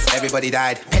murders. Everybody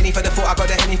died. Penny for the foot, I got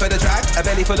the henny for the drive. A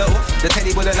belly full of oof, the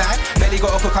teddy wouldn't lie. Belly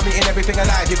got a cook, I'm eating everything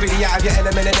alive. You're greedy out of your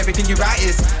element and everything you write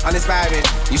is uninspiring.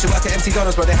 You should work at MC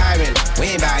Donald's, bro, they're hiring.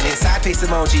 We ain't buying it. Side face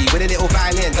emoji with a little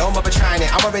violin. Don't bother trying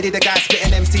it. I'm already the guy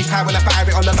spitting MC's high when I fire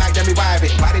it on the mic, then rewire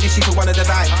it. Why did these people wanna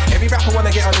divide? Every rapper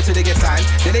wanna get on until they get signed.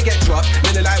 Then they get dropped.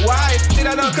 Then they're like, why? Did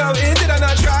I not come in? Did I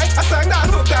not try? I sang that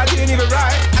hook that I didn't even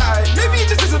write. Maybe it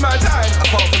just isn't my time.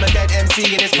 Apart from a dead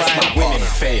MC in his prime. It's my winning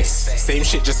face. Same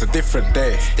shit, just a different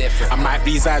day. I might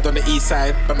reside on the east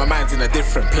side, but my mind's in a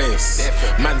different place.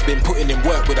 Man's been putting in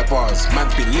work with the bars.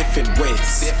 Man's been lifting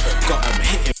weights. Got 'em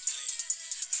hitting.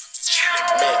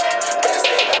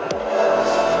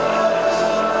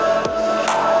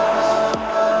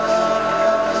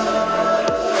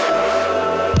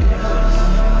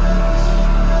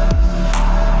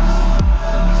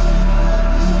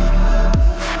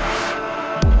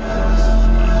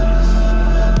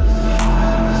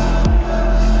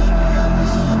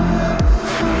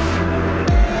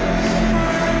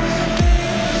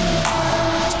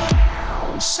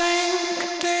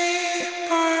 Sink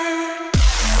deeper.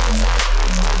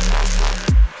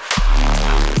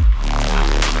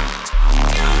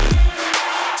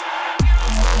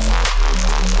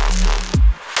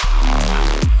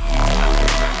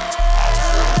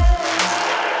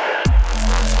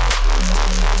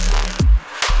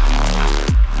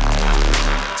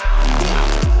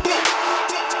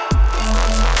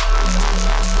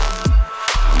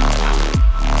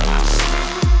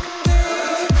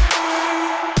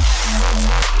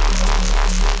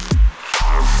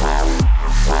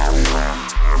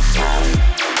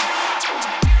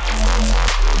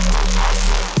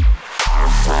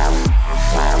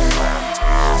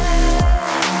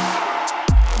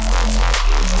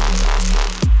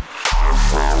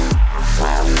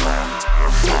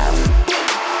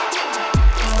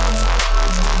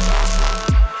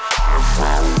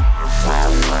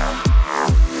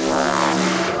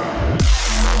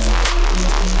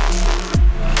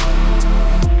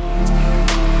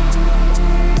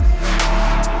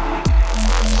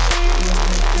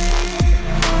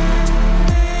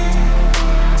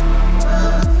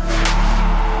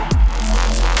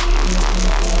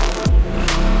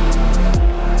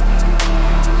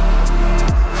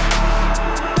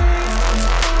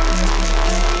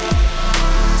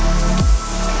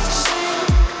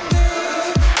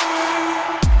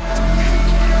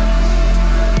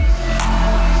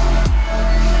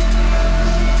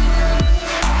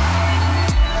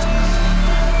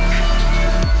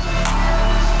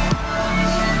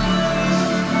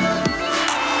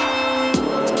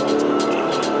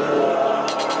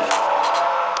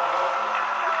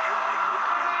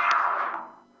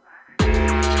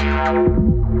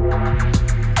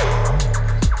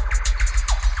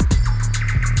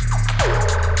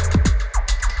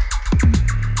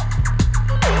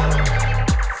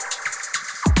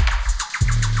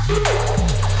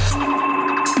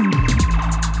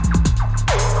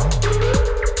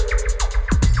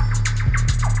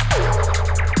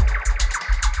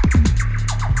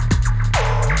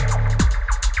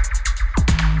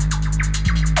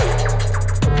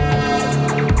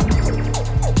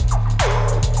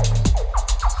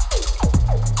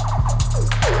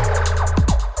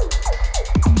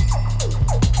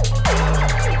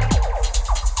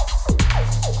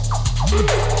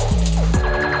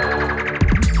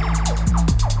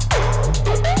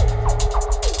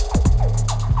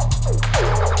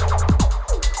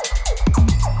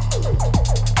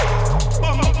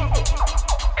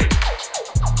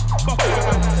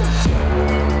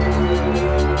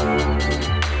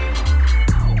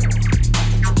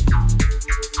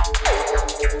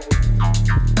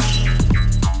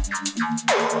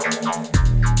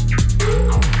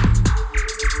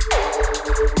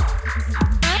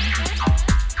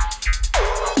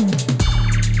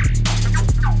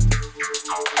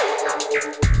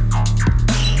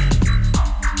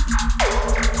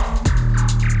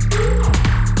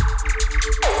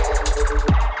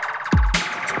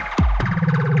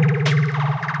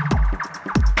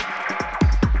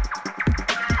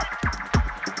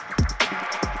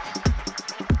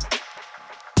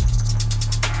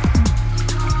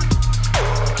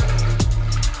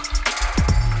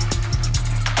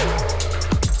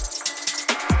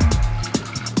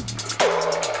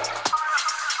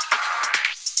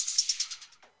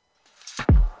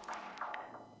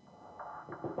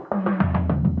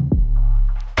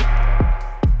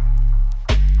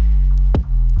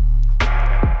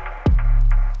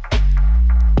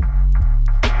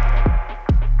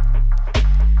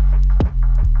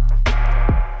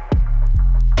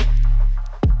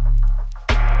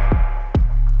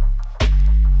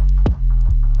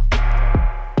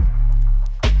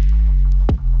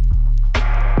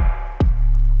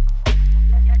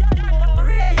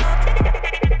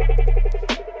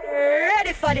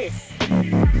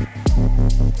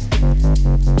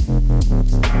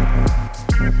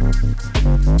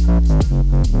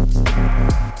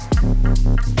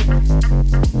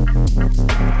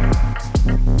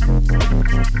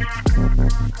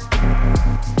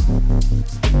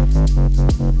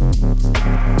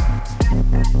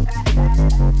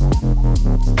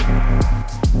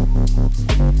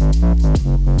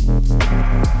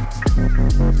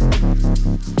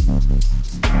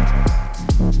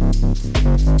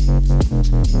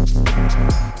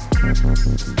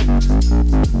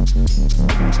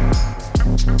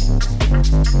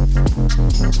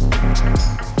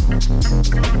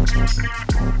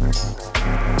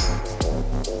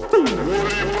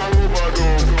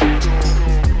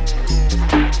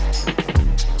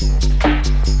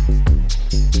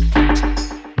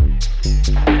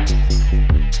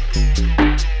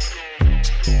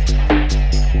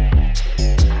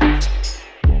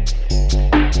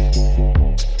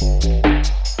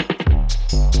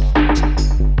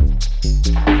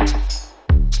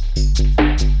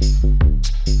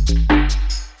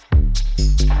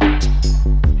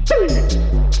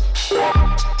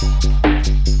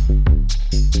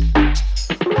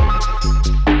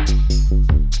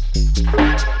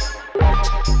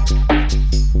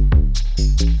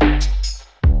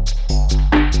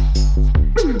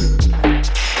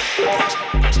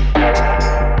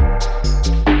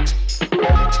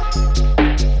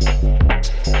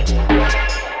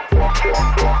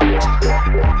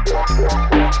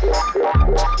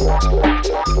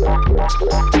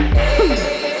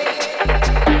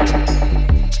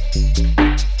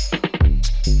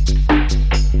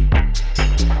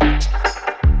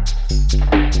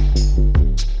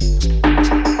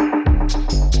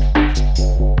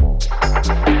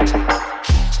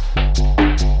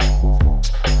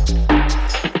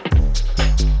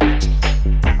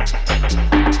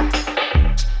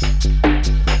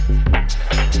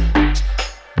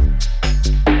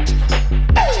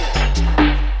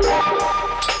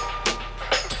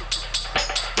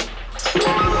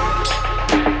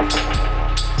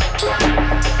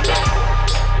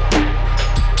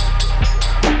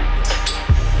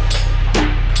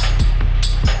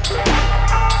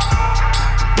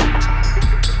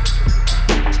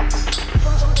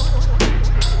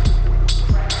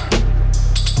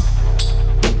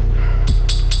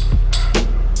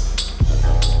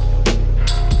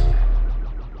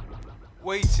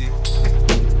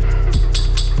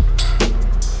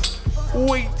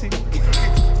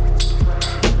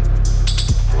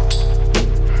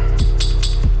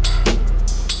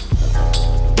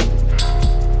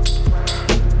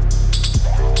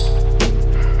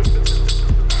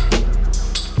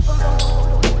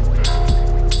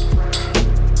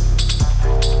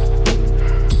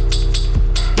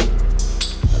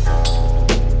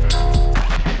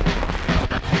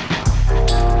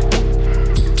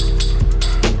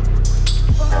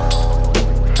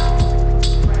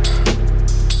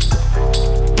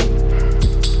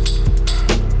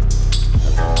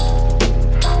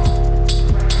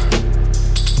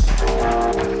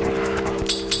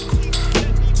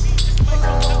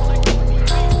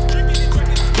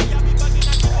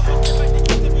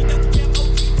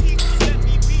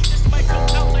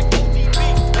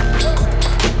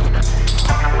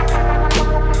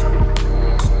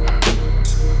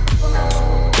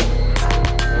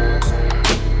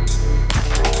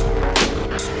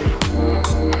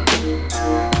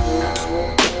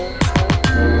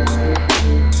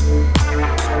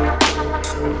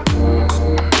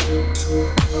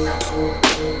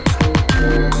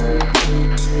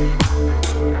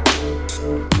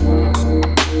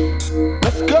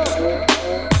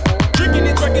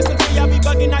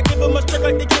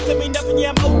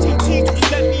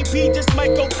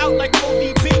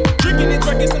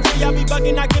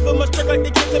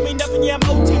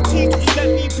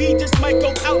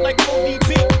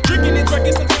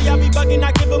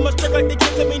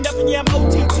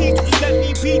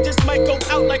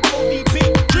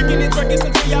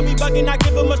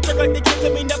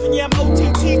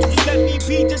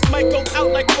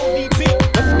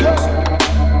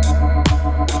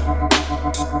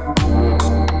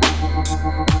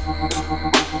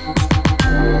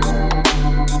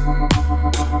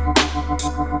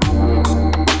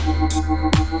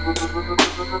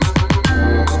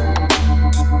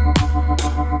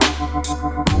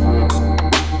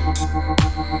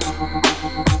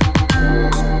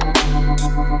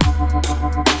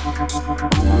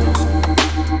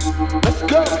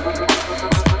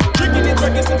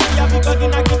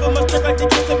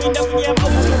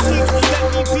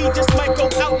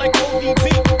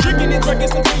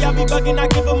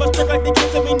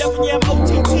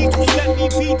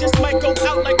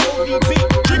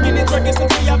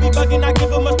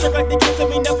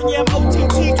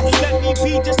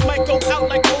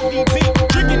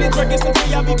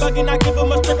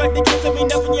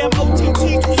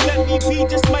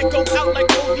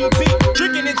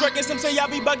 Say I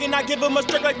be bugging, I give them a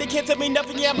strict like they can't tell me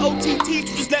nothing. Yeah, I'm OTT,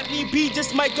 so just let me be.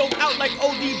 Just might go out like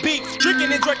ODB.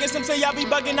 Drinking and drinking, some say I be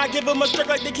bugging, I give them a strict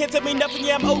like they can't tell me nothing.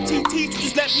 Yeah, I'm OTT, so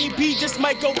just let me be. Just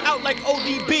might go out like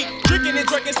ODB. Drinking and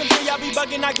drinking, some say I be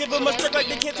bugging, I give them a strict like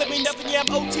they can't tell me nothing. Yeah, I'm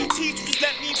OTT, so just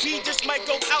let me be. Just might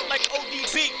go out like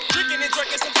ODB. Drinking and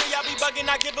drinking, some say I be bugging,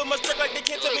 I give them a strict like they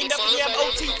can't tell me nothing. Yeah, I'm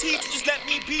OTT, so just let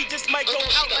me be. Just might go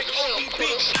out like ODB.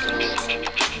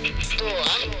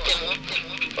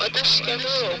 私が脳を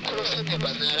殺さねば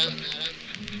ならん。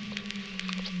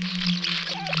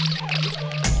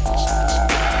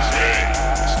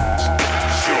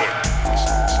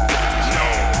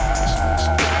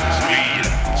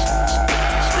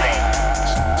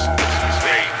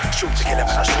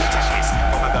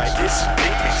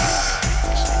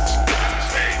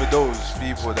For those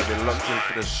people that have been locked in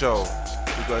for the show,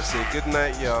 we gotta say good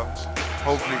night, y'all.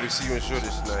 Hopefully we see you in show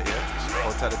this night, yeah?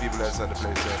 I'll tell the people outside the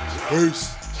place, yeah?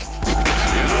 Peace!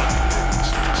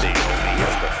 They know me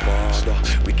as the father.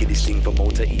 Wickedest thing from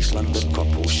out to East London,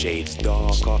 couple shades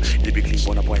darker. Lyrically,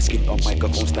 one of my skin on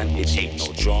microphone stand, it ain't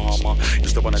no drama.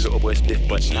 Used to want a little boy split,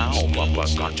 but now proper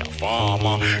ganja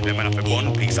farmer. Then when I feel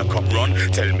one, please I come run.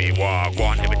 Tell me what I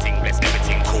want, everything blessed,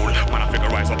 everything cool. Man, I figure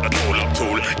rise up the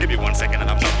tool. Give me 1 second and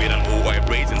I'm not with an all white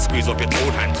braids and squeeze off your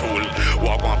old hand tool.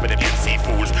 What I want for them MC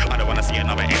fools, I don't wanna see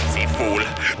another MC fool.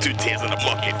 2 tears in the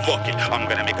bucket, fuck it, I'm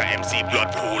gonna make a MC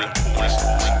blood pool.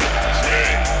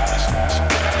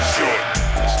 Sure.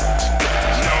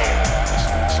 No.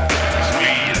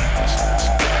 Real.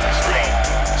 Bro.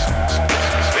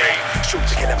 They shoot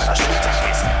to kill him and I shoot to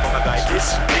kiss. From a guy this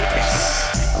biggest.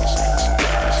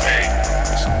 Hey.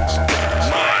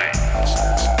 Mine.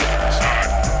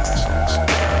 Art.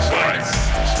 Words.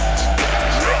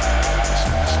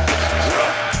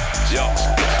 Yo.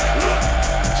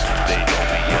 They know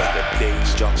me as the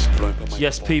danger.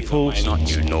 Yes, people.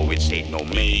 You know it ain't no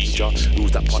major.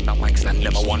 Who's that on that mic stand?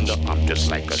 Never wonder. I'm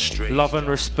just like a stray. Love and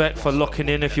respect for locking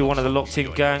in if you're one of the locked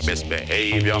in gang. Best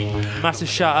behavior. Massive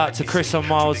shout out to Chris and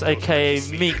Miles, aka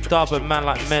Meek Dub and Man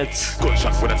Like Meds,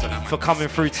 for coming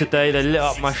through today. They lit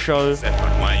up my show.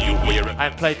 I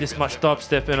ain't played this much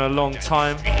dubstep in a long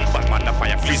time. But man, the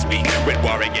fire frisbee. Red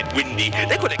war get windy.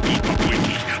 They couldn't keep up with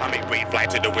me. I make brave fly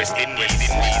to the West Indies.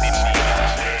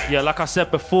 Yeah, like I said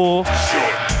before,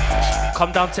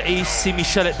 come down to East, see me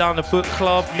shell it down the book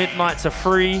club, midnight to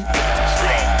 3.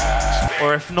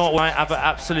 Or if not, we might have an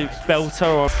absolute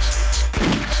belter.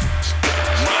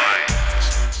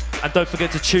 And don't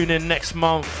forget to tune in next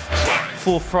month,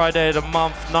 4th Friday of the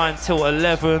month, 9 till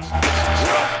 11.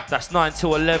 That's 9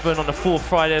 till 11 on the 4th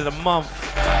Friday of the month.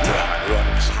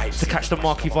 To catch the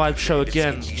Marky Vibe show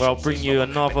again, where I'll bring you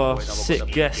another sick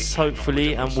guest,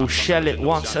 hopefully, and we'll shell it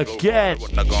once again.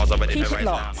 Keep it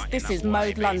locked. This is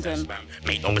Mode London.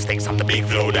 Make no mistakes, I'm the big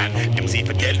flow dan. MC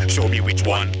forget, show me which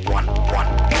one. One.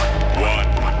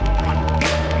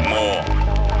 More.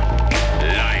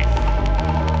 Life.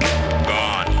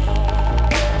 Gone.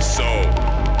 So.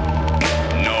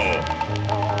 No.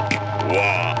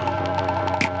 War.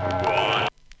 One.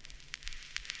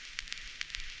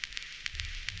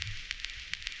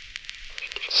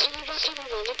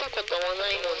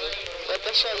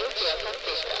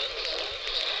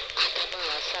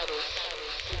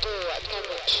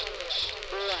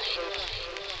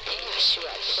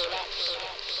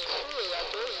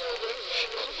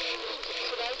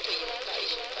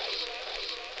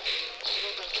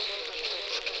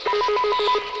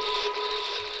 Thank you.